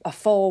with a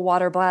full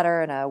water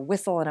bladder and a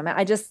whistle and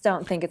I just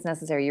don't think it's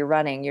necessary. You're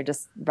running. You're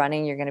just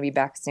running. You're going to be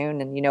back soon,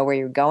 and you know where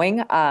you're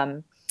going.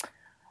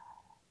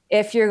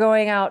 If you're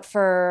going out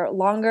for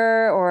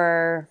longer,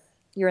 or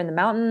you're in the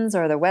mountains,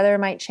 or the weather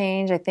might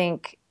change, I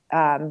think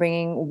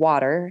bringing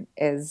water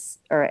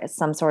or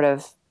some sort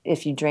of,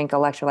 if you drink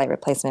electrolyte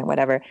replacement,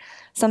 whatever,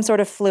 some sort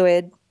of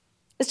fluid.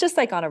 It's just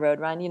like on a road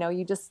run,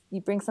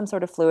 you bring some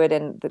sort of fluid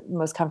in the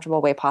most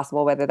comfortable way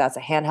possible, whether that's a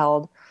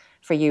handheld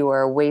for you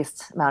or a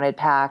waist mounted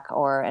pack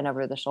or an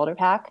over the shoulder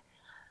pack.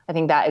 I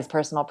think that is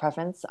personal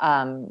preference.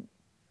 And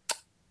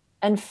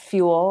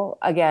fuel,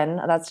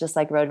 again, that's just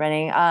like road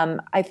running.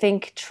 I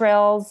think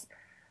trails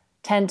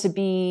tend to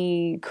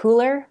be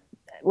cooler,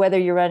 whether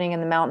you're running in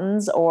the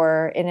mountains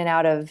or in and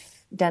out of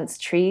dense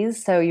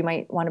trees. So you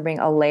might want to bring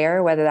a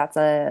layer, whether that's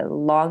a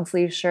long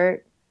sleeve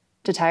shirt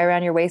to tie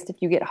around your waist if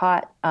you get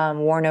hot,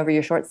 worn over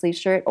your short sleeve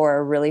shirt, or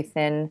a really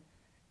thin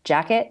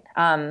jacket.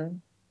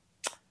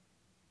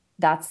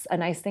 That's a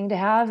nice thing to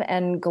have.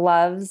 And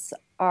gloves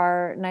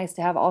are nice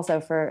to have also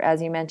for,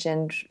 as you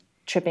mentioned,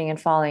 tripping and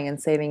falling and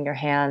saving your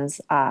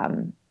hands.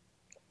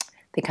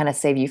 they kind of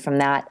save you from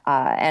that.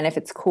 And if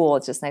it's cool,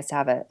 it's just nice to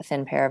have a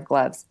thin pair of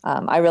gloves.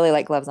 I really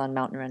like gloves on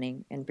mountain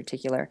running in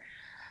particular.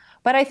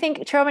 But I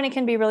think trail running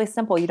can be really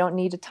simple. You don't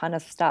need a ton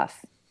of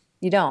stuff.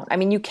 You don't. I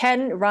mean, you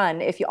can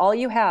run if all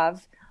you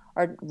have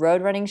are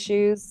road running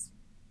shoes,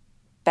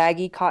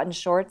 baggy cotton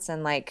shorts,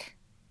 and like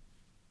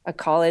a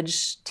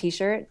college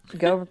t-shirt.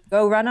 Go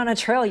run on a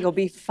trail. You'll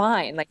be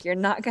fine. Like, you're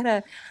not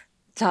gonna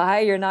die.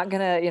 You're not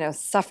gonna,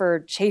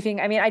 suffer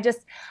chafing. I mean,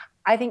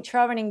 I think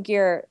trail running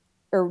gear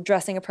or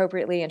dressing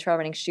appropriately and trail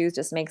running shoes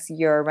just makes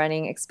your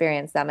running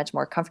experience that much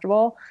more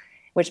comfortable,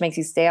 which makes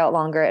you stay out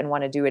longer and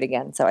want to do it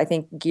again. So I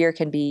think gear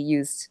can be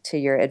used to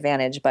your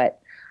advantage,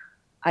 but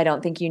I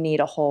don't think you need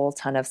a whole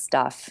ton of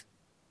stuff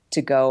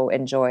to go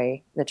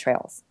enjoy the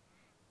trails.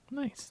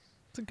 Nice.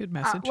 It's a good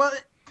message. Well,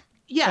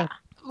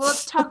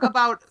 let's talk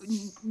about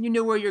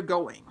where you're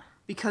going,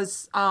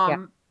 because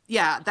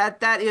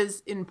that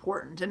is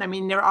important. And I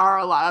mean, there are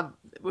a lot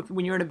of,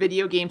 when you're in a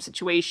video game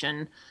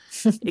situation,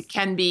 it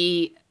can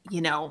be,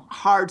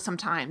 hard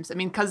sometimes. I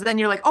mean, because then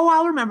you're like, oh,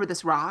 I'll remember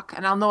this rock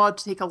and I'll know how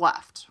to take a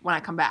left when I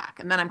come back.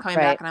 And then I'm coming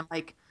back and I'm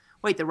like,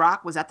 wait,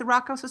 was that the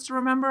rock I was supposed to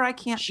remember? I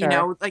can't,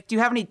 do you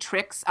have any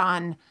tricks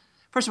on,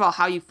 first of all,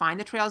 how you find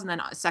the trails? And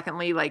then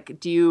secondly, like,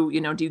 do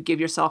you give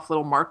yourself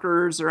little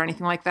markers or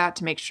anything like that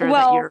to make sure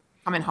that you're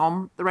coming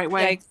home the right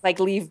way? Like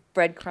leave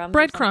breadcrumbs.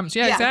 Breadcrumbs,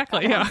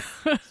 exactly. Yeah.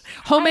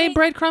 Homemade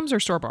breadcrumbs or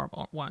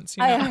store-bought ones?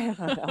 I don't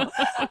know.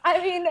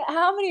 I mean,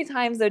 how many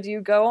times though do you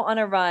go on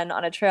a run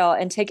on a trail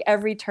and take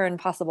every turn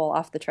possible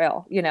off the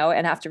trail,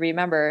 and have to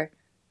remember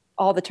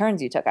all the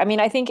turns you took? I mean,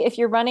 I think if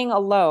you're running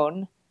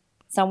alone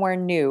somewhere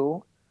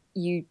new,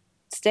 you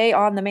stay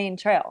on the main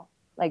trail.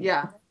 Like,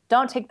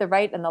 don't take the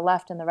right and the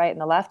left and the right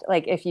and the left.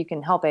 Like, if you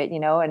can help it,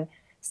 and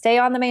stay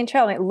on the main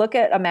trail. I mean, look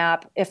at a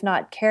map, if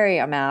not carry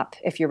a map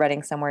if you're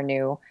running somewhere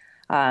new,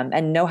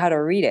 and know how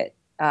to read it.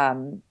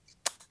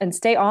 And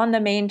stay on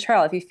the main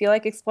trail. If you feel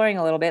like exploring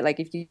a little bit,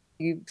 like if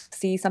you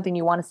see something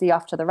you want to see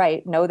off to the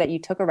right, know that you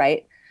took a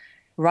right,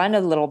 run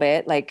a little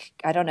bit, like,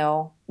 I don't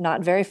know,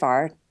 not very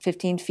far,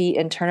 15 feet,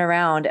 and turn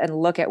around and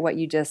look at what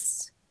you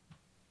just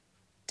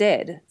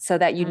did, so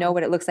that you know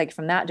what it looks like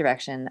from that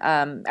direction.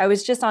 I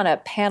was just on a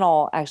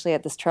panel actually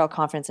at this trail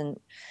conference in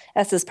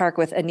Estes Park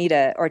with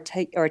Anita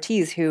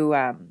Ortiz, who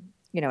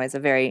is a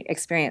very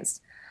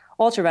experienced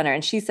ultra runner,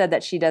 and she said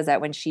that she does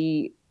that when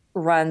she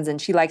runs, and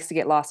she likes to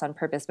get lost on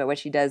purpose. But what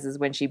she does is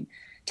when she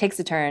takes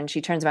a turn, she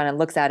turns around and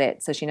looks at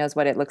it, so she knows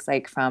what it looks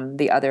like from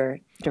the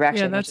other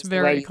direction. Yeah, that's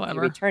very clever.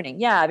 Returning,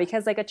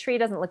 because like a tree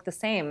doesn't look the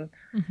same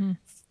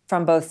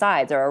from both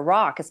sides, or a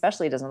rock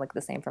especially doesn't look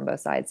the same from both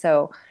sides.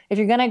 So if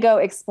you're going to go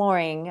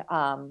exploring,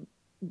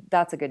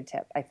 that's a good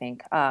tip, I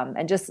think.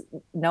 And just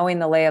knowing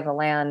the lay of the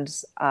land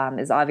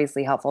is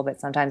obviously helpful,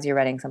 but sometimes you're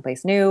running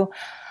someplace new.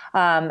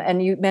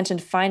 And you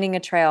mentioned finding a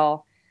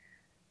trail.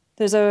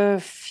 There's a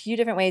few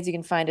different ways you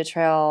can find a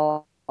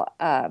trail.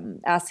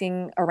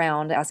 Asking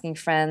around, asking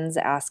friends,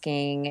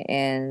 asking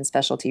in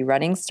specialty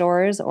running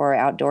stores or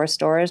outdoor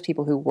stores.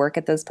 People who work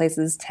at those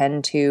places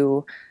tend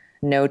to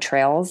know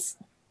trails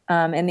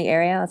in the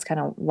area. That's kind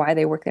of why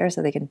they work there,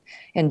 so they can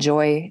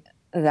enjoy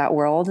that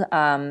world.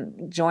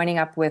 Joining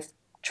up with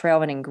trail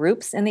running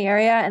groups in the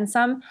area, and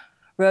some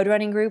road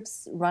running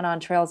groups run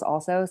on trails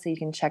also, so you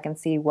can check and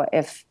see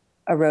if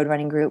a road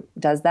running group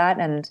does that.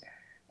 And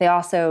they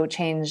also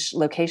change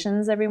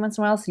locations every once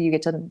in a while, so you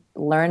get to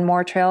learn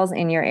more trails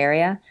in your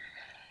area.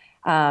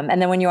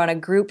 And then when you're on a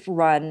group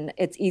run,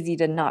 it's easy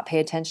to not pay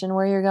attention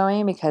where you're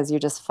going because you're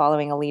just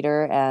following a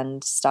leader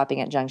and stopping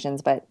at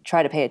junctions, but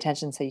try to pay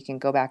attention so you can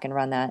go back and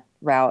run that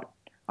route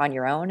on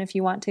your own if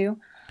you want to.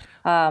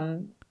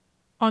 On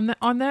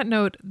that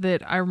note,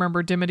 that I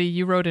remember, Dimity,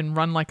 you wrote in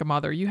Run Like a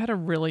Mother, you had a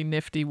really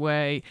nifty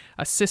way,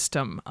 a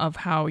system of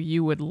how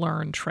you would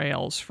learn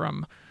trails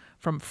from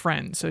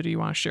friends. So do you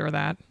want to share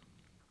that?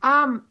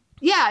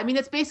 Yeah, I mean,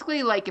 it's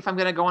basically like if I'm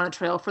going to go on a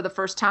trail for the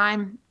first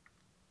time,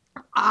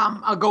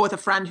 I'll go with a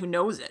friend who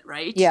knows it,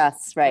 right?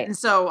 Yes, right. And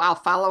so I'll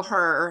follow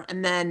her,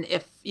 and then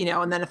if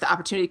the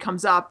opportunity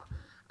comes up,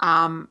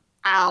 the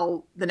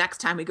next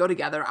time we go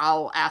together,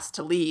 I'll ask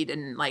to lead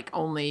and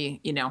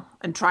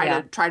and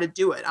try to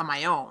do it on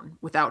my own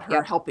without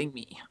her helping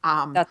me.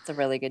 That's a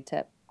really good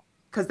tip.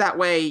 Because that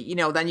way,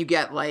 then you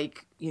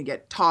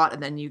get taught,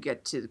 and then you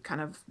get to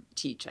kind of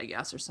teach, I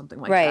guess, or something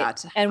like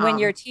that. And when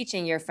you're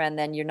teaching your friend,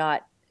 then you're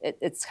not.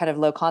 It's kind of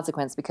low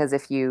consequence, because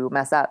if you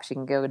mess up, she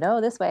can go,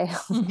 no, this way.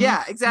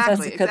 Yeah,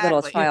 exactly. That's a good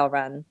little trial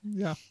run.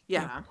 Yeah.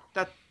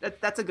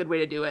 That's a good way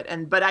to do it.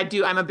 But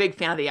I'm a big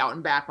fan of the out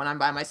and back when I'm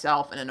by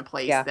myself and in a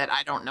place that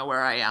I don't know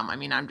where I am. I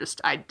mean, I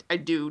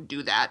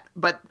do that.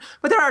 But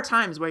there are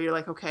times where you're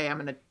like, okay, I'm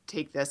going to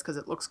take this because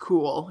it looks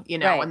cool,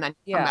 and then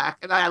you come back.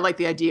 And I like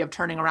the idea of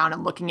turning around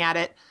and looking at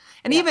it.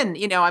 And even,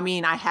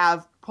 I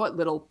have put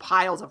little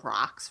piles of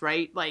rocks,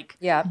 right? Like,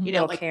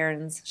 little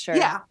cairns, sure.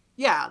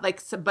 Yeah,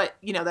 but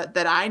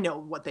that I know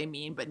what they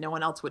mean, but no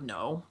one else would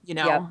know, in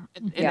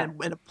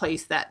a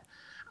place that,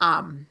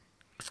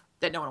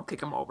 that no one will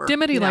kick him over.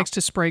 Dimity likes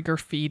to spray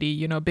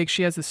graffiti,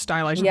 she has this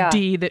stylized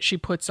D that she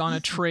puts on a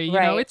tree.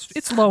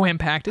 It's low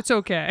impact. It's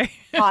okay.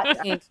 Hot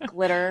pink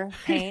glitter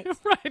paint.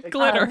 Right,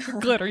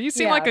 glitter. You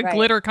seem like a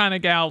glitter kind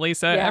of gal,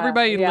 Lisa.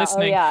 Everybody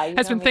listening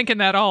has been thinking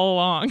that all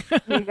along.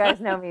 You guys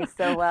know me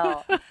so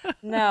well.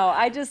 No,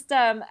 I just,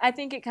 I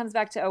think it comes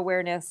back to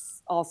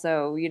awareness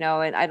also,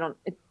 and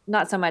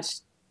not so much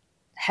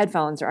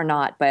headphones or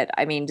not, but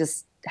I mean,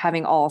 just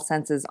having all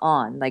senses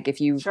on. Like if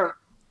you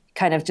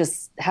kind of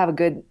just have a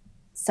good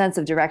sense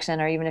of direction,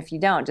 or even if you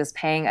don't, just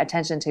paying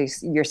attention to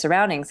your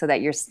surroundings so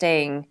that you're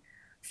staying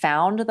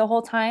found the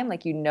whole time.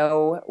 Like,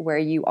 where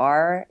you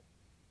are,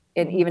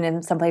 and even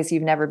in some place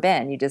you've never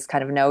been, you just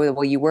kind of know that,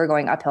 well, you were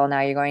going uphill,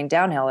 now you're going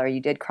downhill, or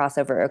you did cross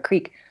over a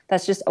creek.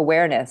 That's just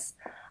awareness.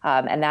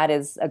 And that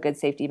is a good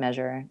safety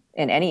measure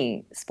in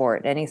any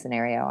sport, any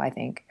scenario, I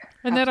think.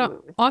 And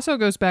Absolutely. That also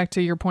goes back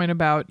to your point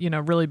about,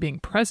 really being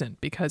present,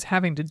 because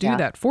having to do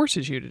that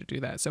forces you to do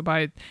that. So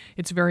by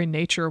its very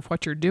nature of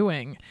what you're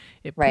doing,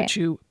 it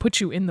puts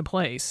you in the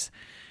place,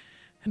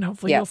 and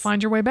hopefully you'll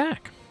find your way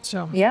back.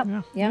 So yeah.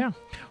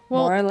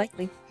 Well, more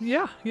likely.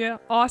 Yeah.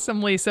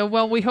 Awesome, Lisa.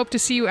 Well, we hope to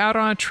see you out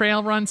on a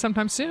trail run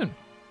sometime soon.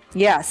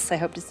 Yes, I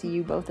hope to see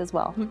you both as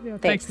well. Yeah,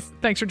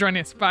 thanks for joining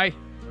us. Bye.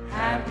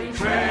 Happy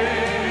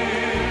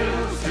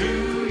trails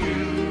to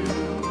you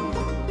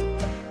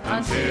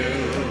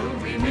until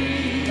we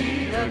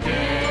meet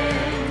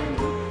again.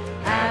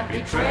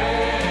 Happy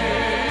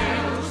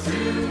trails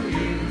to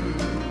you.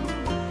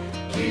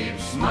 Keep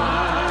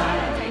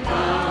smiling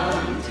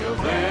until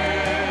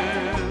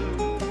then.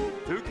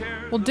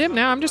 Well, Dim,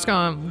 now I'm just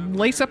going to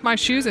lace up my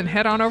shoes and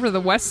head on over to the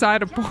west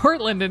side of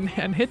Portland and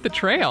hit the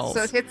trails.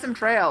 So hit some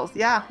trails.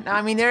 Yeah.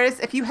 I mean,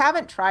 if you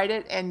haven't tried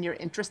it and you're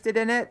interested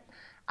in it,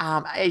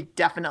 I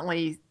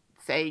definitely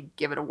say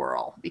give it a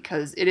whirl,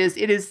 because it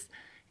is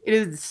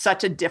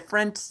such a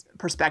different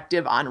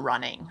perspective on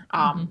running.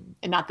 And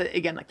not that,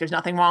 again, like there's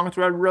nothing wrong with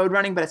road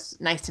running, but it's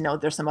nice to know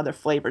there's some other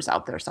flavors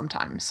out there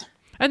sometimes.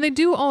 And they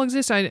do all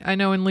exist. I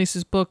know in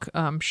Lisa's book,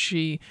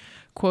 she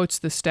quotes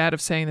the stat of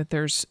saying that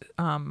there's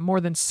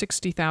more than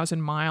 60,000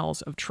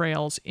 miles of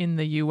trails in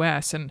the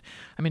U.S. And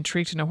I'm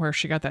intrigued to know where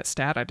she got that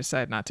stat. I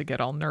decided not to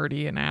get all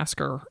nerdy and ask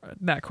her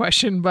that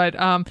question. But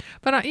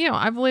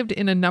I've lived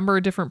in a number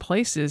of different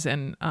places.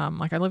 And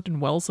I lived in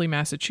Wellesley,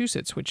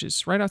 Massachusetts, which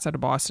is right outside of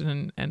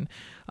Boston. And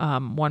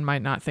one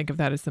might not think of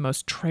that as the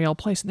most trail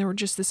place. And there were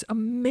just this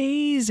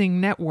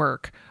amazing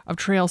network of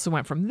trails that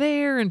went from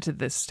there into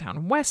this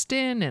town,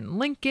 Weston and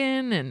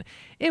Lincoln. And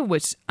it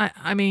was,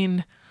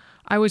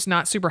 I was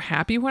not super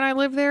happy when I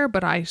lived there,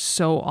 but I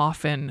so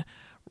often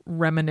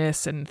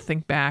reminisce and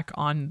think back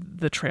on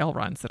the trail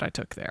runs that I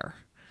took there.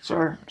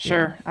 Sure.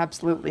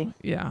 Absolutely.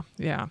 Yeah.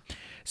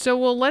 So,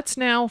 let's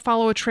now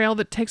follow a trail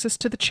that takes us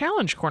to the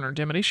challenge corner,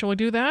 Dimity. Shall we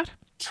do that?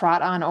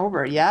 Trot on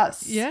over.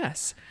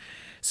 Yes.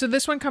 So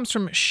this one comes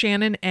from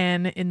Shannon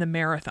N. in the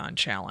Marathon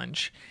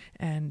Challenge.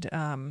 And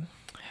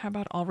how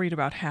about I'll read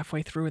about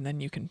halfway through and then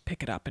you can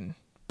pick it up and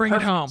bring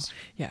it home.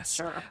 Yes.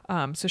 Sure.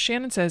 So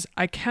Shannon says,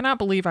 I cannot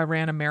believe I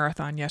ran a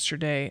marathon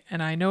yesterday,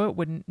 and I know it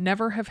would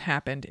never have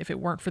happened if it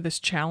weren't for this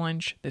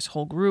challenge, this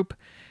whole group,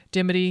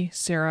 Dimity,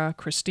 Sarah,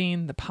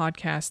 Christine, the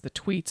podcast, the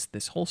tweets,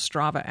 this whole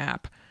Strava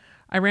app.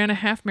 I ran a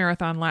half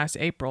marathon last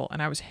April, and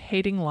I was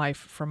hating life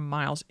from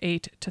miles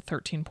 8 to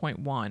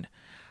 13.1.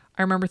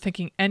 I remember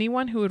thinking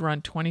anyone who would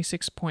run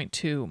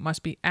 26.2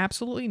 must be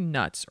absolutely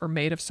nuts or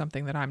made of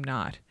something that I'm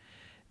not.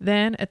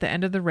 Then, at the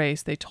end of the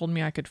race, they told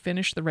me I could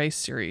finish the race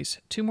series,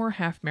 2 more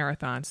half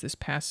marathons this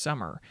past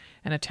summer,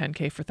 and a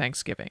 10K for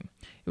Thanksgiving.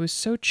 It was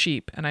so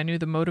cheap, and I knew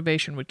the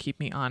motivation would keep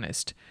me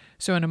honest.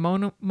 So in a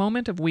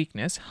moment of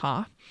weakness,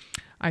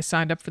 I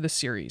signed up for the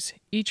series.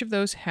 Each of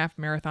those half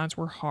marathons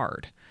were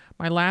hard.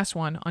 My last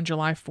one, on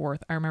July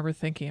 4th, I remember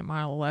thinking at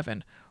mile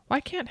 11,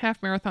 why can't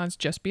half marathons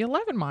just be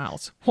 11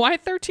 miles? Why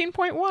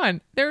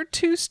 13.1? They're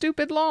too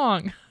stupid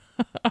long.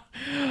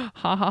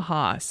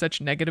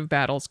 Such negative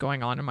battles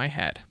going on in my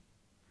head.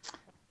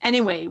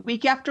 Anyway,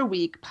 week after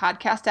week,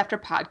 podcast after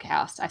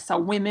podcast, I saw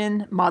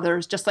women,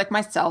 mothers, just like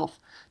myself,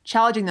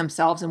 challenging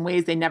themselves in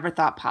ways they never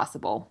thought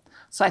possible.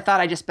 So I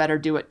thought I just better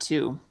do it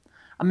too.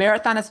 A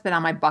marathon has been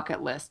on my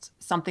bucket list,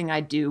 something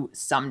I'd do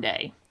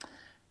someday.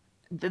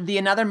 The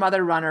Another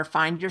Mother Runner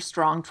Find Your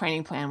Strong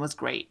training plan was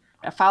great.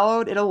 I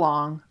followed it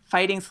along,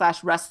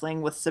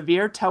 fighting/wrestling with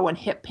severe toe and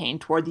hip pain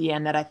toward the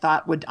end that I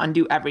thought would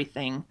undo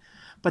everything.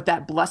 But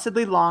that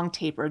blessedly long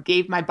taper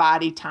gave my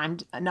body time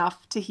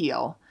enough to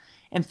heal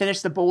and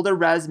finish the Boulder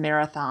Res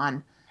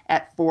Marathon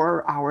at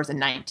 4 hours and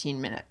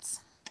 19 minutes.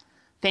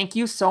 Thank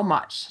you so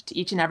much to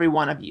each and every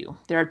one of you.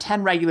 There are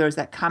 10 regulars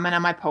that comment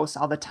on my posts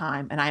all the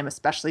time, and I am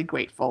especially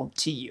grateful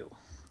to you.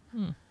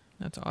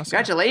 That's awesome.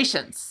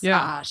 Congratulations. Yeah.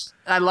 Gosh,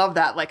 I love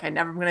that. Like, I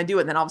never am going to do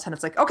it. And then all of a sudden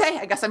it's like, okay,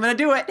 I guess I'm going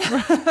to do it.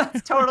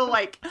 It's total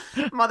like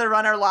mother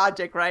runner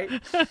logic, right?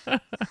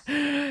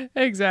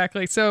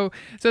 Exactly. So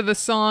the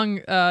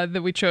song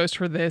that we chose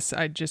for this,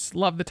 I just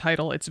love the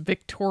title. It's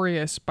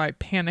Victorious by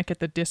Panic at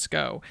the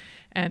Disco.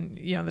 And,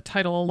 the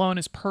title alone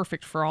is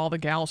perfect for all the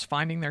gals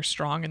finding their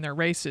strong in their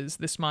races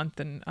this month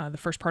and the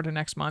first part of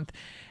next month.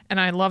 And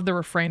I love the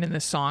refrain in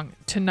this song.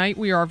 Tonight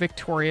we are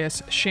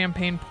victorious,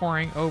 champagne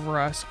pouring over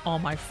us, all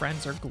my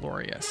friends are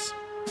glorious.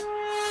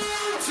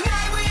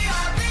 Tonight we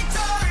are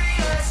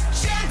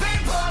victorious,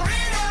 champagne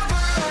pouring over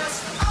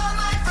us. All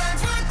my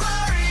friends were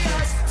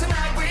glorious.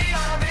 Tonight we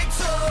are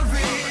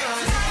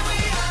victorious. Tonight we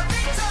are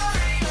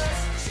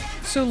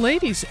victorious. So,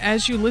 ladies,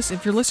 as you listen,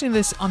 if you're listening to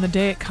this on the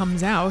day it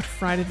comes out,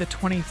 Friday the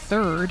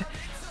 23rd,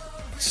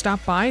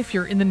 stop by if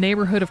you're in the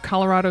neighborhood of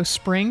Colorado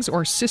Springs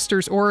or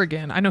Sisters,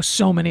 Oregon. I know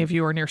so many of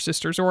you are near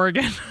Sisters,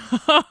 Oregon,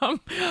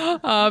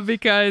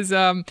 because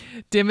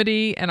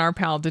Dimity and our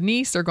pal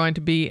Denise are going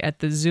to be at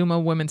the Zuma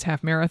Women's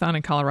Half Marathon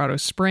in Colorado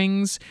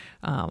Springs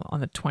on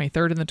the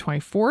 23rd and the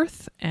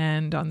 24th.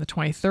 And on the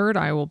 23rd,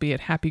 I will be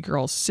at Happy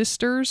Girls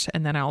Sisters,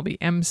 and then I'll be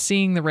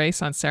emceeing the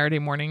race on Saturday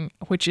morning,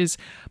 which is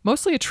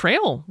mostly a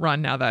trail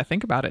run now that I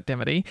think about it,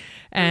 Dimity.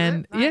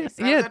 And nice.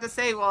 I was about to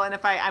say, well, and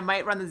if I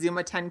might run the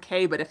Zuma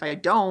 10K, but if I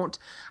don't,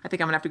 I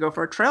think I'm gonna have to go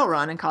for a trail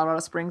run in Colorado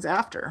Springs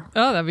after.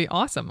 Oh, that'd be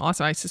awesome.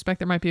 Awesome. I suspect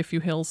there might be a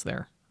few hills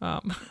there.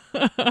 A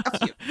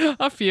few.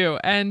 A few.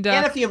 And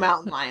a few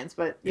mountain lions,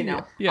 but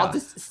yeah. I'll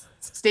just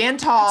stand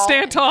tall.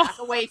 Stand tall. Back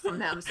away from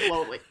them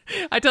slowly.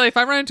 I tell you, if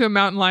I run into a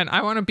mountain lion,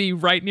 I want to be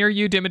right near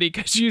you, Dimity,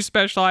 because you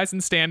specialize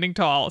in standing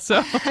tall. So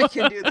I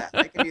can do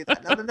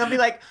that. They'll be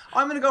like, oh,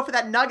 I'm going to go for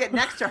that nugget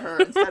next to her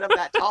instead of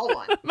that tall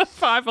one. The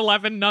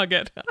 5'11"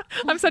 nugget.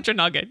 I'm such a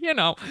nugget,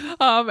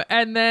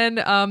 And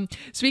then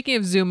speaking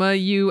of Zuma,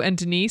 you and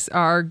Denise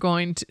are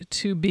going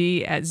to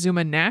be at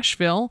Zuma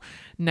Nashville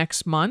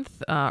next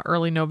month,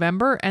 early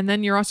November. And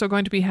then you're also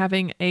going to be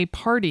having a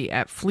party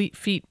at Fleet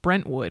Feet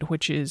Brentwood,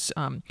 which is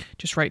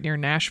just right near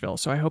Nashville.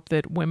 So I hope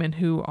that women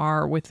who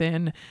are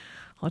within,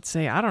 let's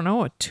say, I don't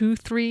know, a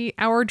 2-3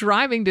 hour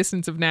driving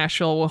distance of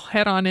Nashville will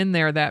head on in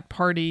there. That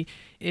party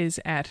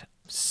is at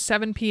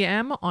 7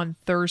 p.m. on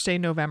Thursday,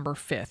 November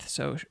 5th.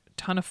 So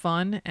ton of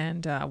fun.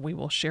 And we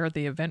will share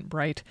the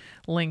Eventbrite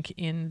link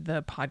in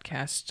the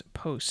podcast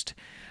post.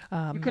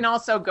 You can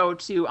also go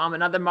to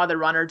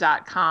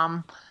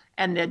anothermotherrunner.com,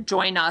 and the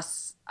join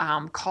us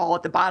call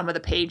at the bottom of the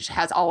page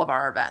has all of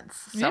our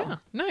events. So. Yeah,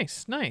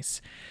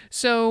 nice.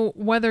 So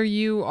whether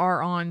you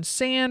are on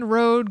sand,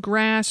 road,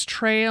 grass,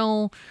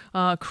 trail,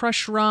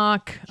 crush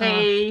rock,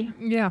 hay,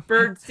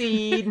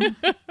 birdseed,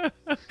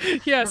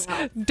 yes,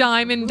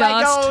 diamond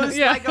dust,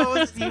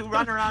 Legos, you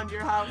run around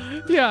your house.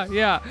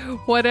 Yeah.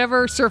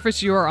 Whatever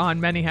surface you are on,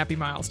 many happy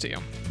miles to you.